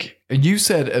 Like you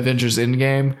said, Avengers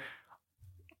Endgame.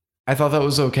 I thought that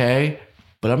was okay,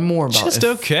 but I'm more about just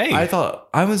okay. I thought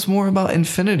I was more about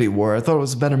Infinity War. I thought it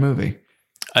was a better movie.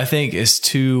 I think it's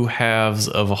 2 halves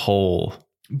of a whole.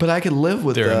 But I could live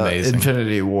with the amazing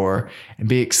Infinity War and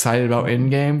be excited about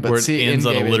Endgame. But where it ends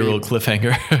on a literal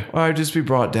cliffhanger. Or I'd just be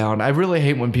brought down. I really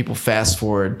hate when people fast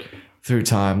forward through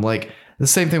time. Like the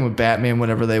same thing with Batman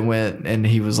whenever they went and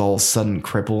he was all sudden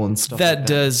crippled and stuff. That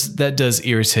does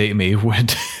irritate me when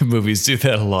movies do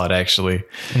that a lot, actually.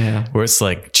 Yeah. Where it's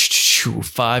like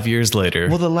 5 years later.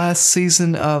 Well, the last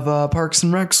season of Parks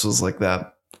and Recs was like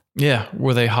that. Yeah,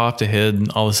 where they hopped ahead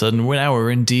and all of a sudden now we're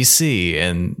in DC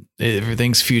and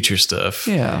everything's future stuff.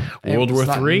 Yeah. World War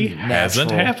III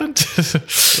hasn't happened.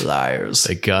 Liars.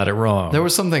 They got it wrong. There were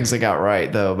some things they got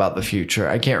right, though, about the future.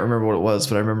 I can't remember what it was,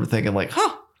 but I remember thinking like,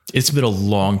 It's been a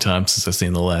long time since I've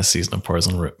seen the last season of Parks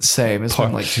and Rec. Same. It's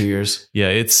been like 2 years.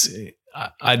 Yeah,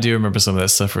 I do remember some of that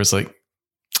stuff where it's like,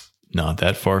 not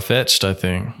that far-fetched, I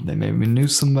think. They maybe knew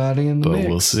somebody in the mix. But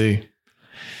we'll see.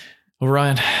 Well,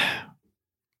 Ryan,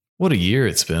 what a year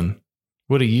it's been.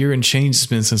 What a year and change it's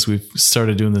been since we've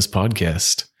started doing this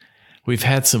podcast. We've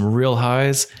had some real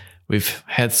highs. We've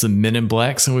had some Men in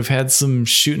Blacks, and we've had some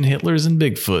shooting Hitlers and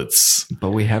Bigfoots.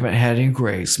 But we haven't had any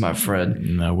grays, my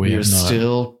friend. No, we have not.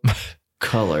 Still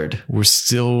colored. We're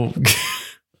still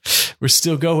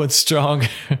going strong.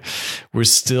 We're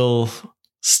still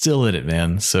in it,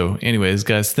 man. So anyways,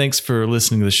 guys, thanks for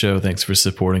listening to the show. Thanks for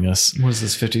supporting us. What is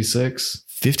this, 56?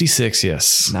 56,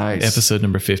 yes. Nice. Episode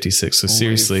number 56. So only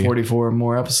seriously. 44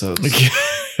 more episodes.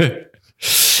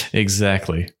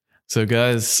 Exactly. So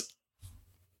guys,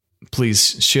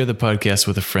 please share the podcast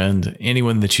with a friend.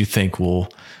 Anyone that you think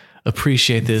will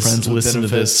appreciate this, friends listen to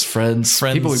this. Friends,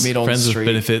 people we meet on the street. Friends with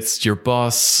benefits. Your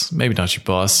boss, maybe not your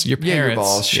boss, your parents. Yeah, your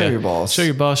boss. Show your boss. Show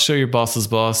your boss. Show your boss's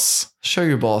boss. Show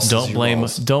your boss. Don't blame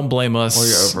us. Or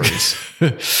your ovaries.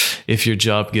 if your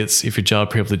job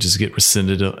privileges get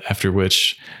rescinded, after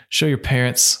which, show your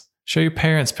parents. Show your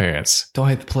parents' parents. Don't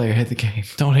hate the player, hate the game.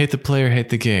 Don't hate the player, hate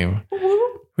the game.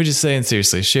 We're just saying,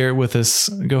 seriously, share it with us.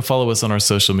 Go follow us on our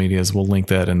social medias. We'll link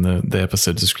that in the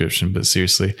episode description. But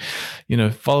seriously,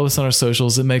 follow us on our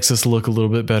socials. It makes us look a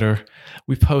little bit better.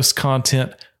 We post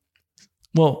content,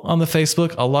 well, on the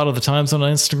Facebook, a lot of the times on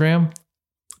Instagram.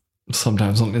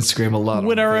 Sometimes on Instagram, a lot.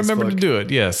 When I remember to do it.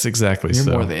 Yes, exactly. You're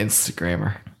more the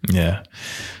Instagrammer. Yeah.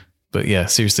 But yeah,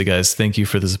 seriously, guys, thank you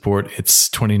for the support.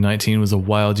 2019 was a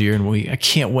wild year, and I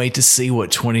can't wait to see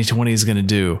what 2020 is going to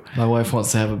do. My wife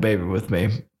wants to have a baby with me.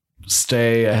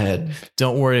 Stay ahead.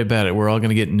 Don't worry about it. We're all going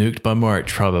to get nuked by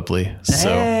March, probably.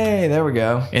 Hey, there we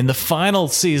go. In the final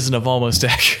season of Almost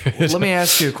Accurate. Well, let me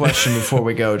ask you a question before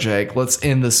we go, Jake. Let's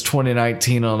end this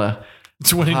 2019 on a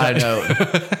high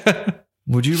note.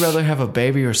 Would you rather have a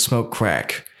baby or smoke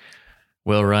crack?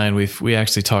 Well, Ryan, we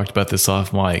actually talked about this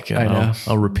off mic. And I know.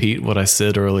 I'll repeat what I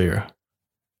said earlier.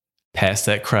 Pass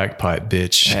that crack pipe,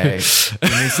 bitch. Hey,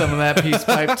 give me some of that peace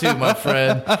pipe too, my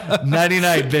friend.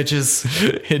 99,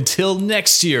 bitches. Until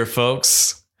next year,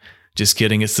 folks. Just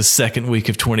kidding. It's the second week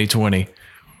of 2020.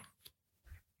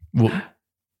 We'll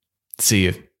see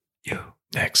you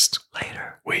next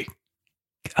week.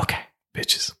 Okay.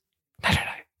 Bitches. Night.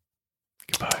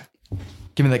 Goodbye.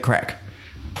 Give me that crack.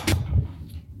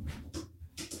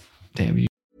 Damn you.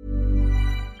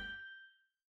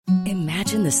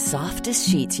 Imagine the softest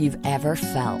sheets you've ever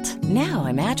felt. Now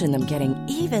imagine them getting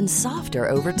even softer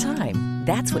over time.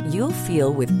 That's what you'll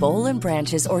feel with Boll &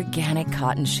 Branch's organic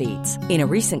cotton sheets. In a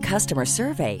recent customer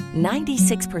survey,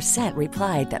 96%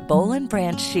 replied that Boll &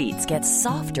 Branch sheets get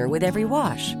softer with every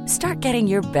wash. Start getting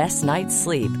your best night's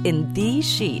sleep in these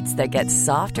sheets that get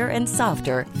softer and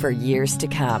softer for years to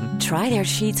come. Try their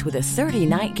sheets with a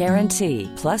 30-night guarantee.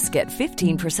 Plus, get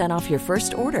 15% off your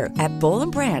first order at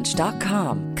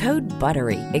bollandbranch.com. Code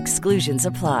BUTTERY. Exclusions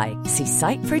apply. See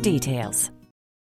site for details.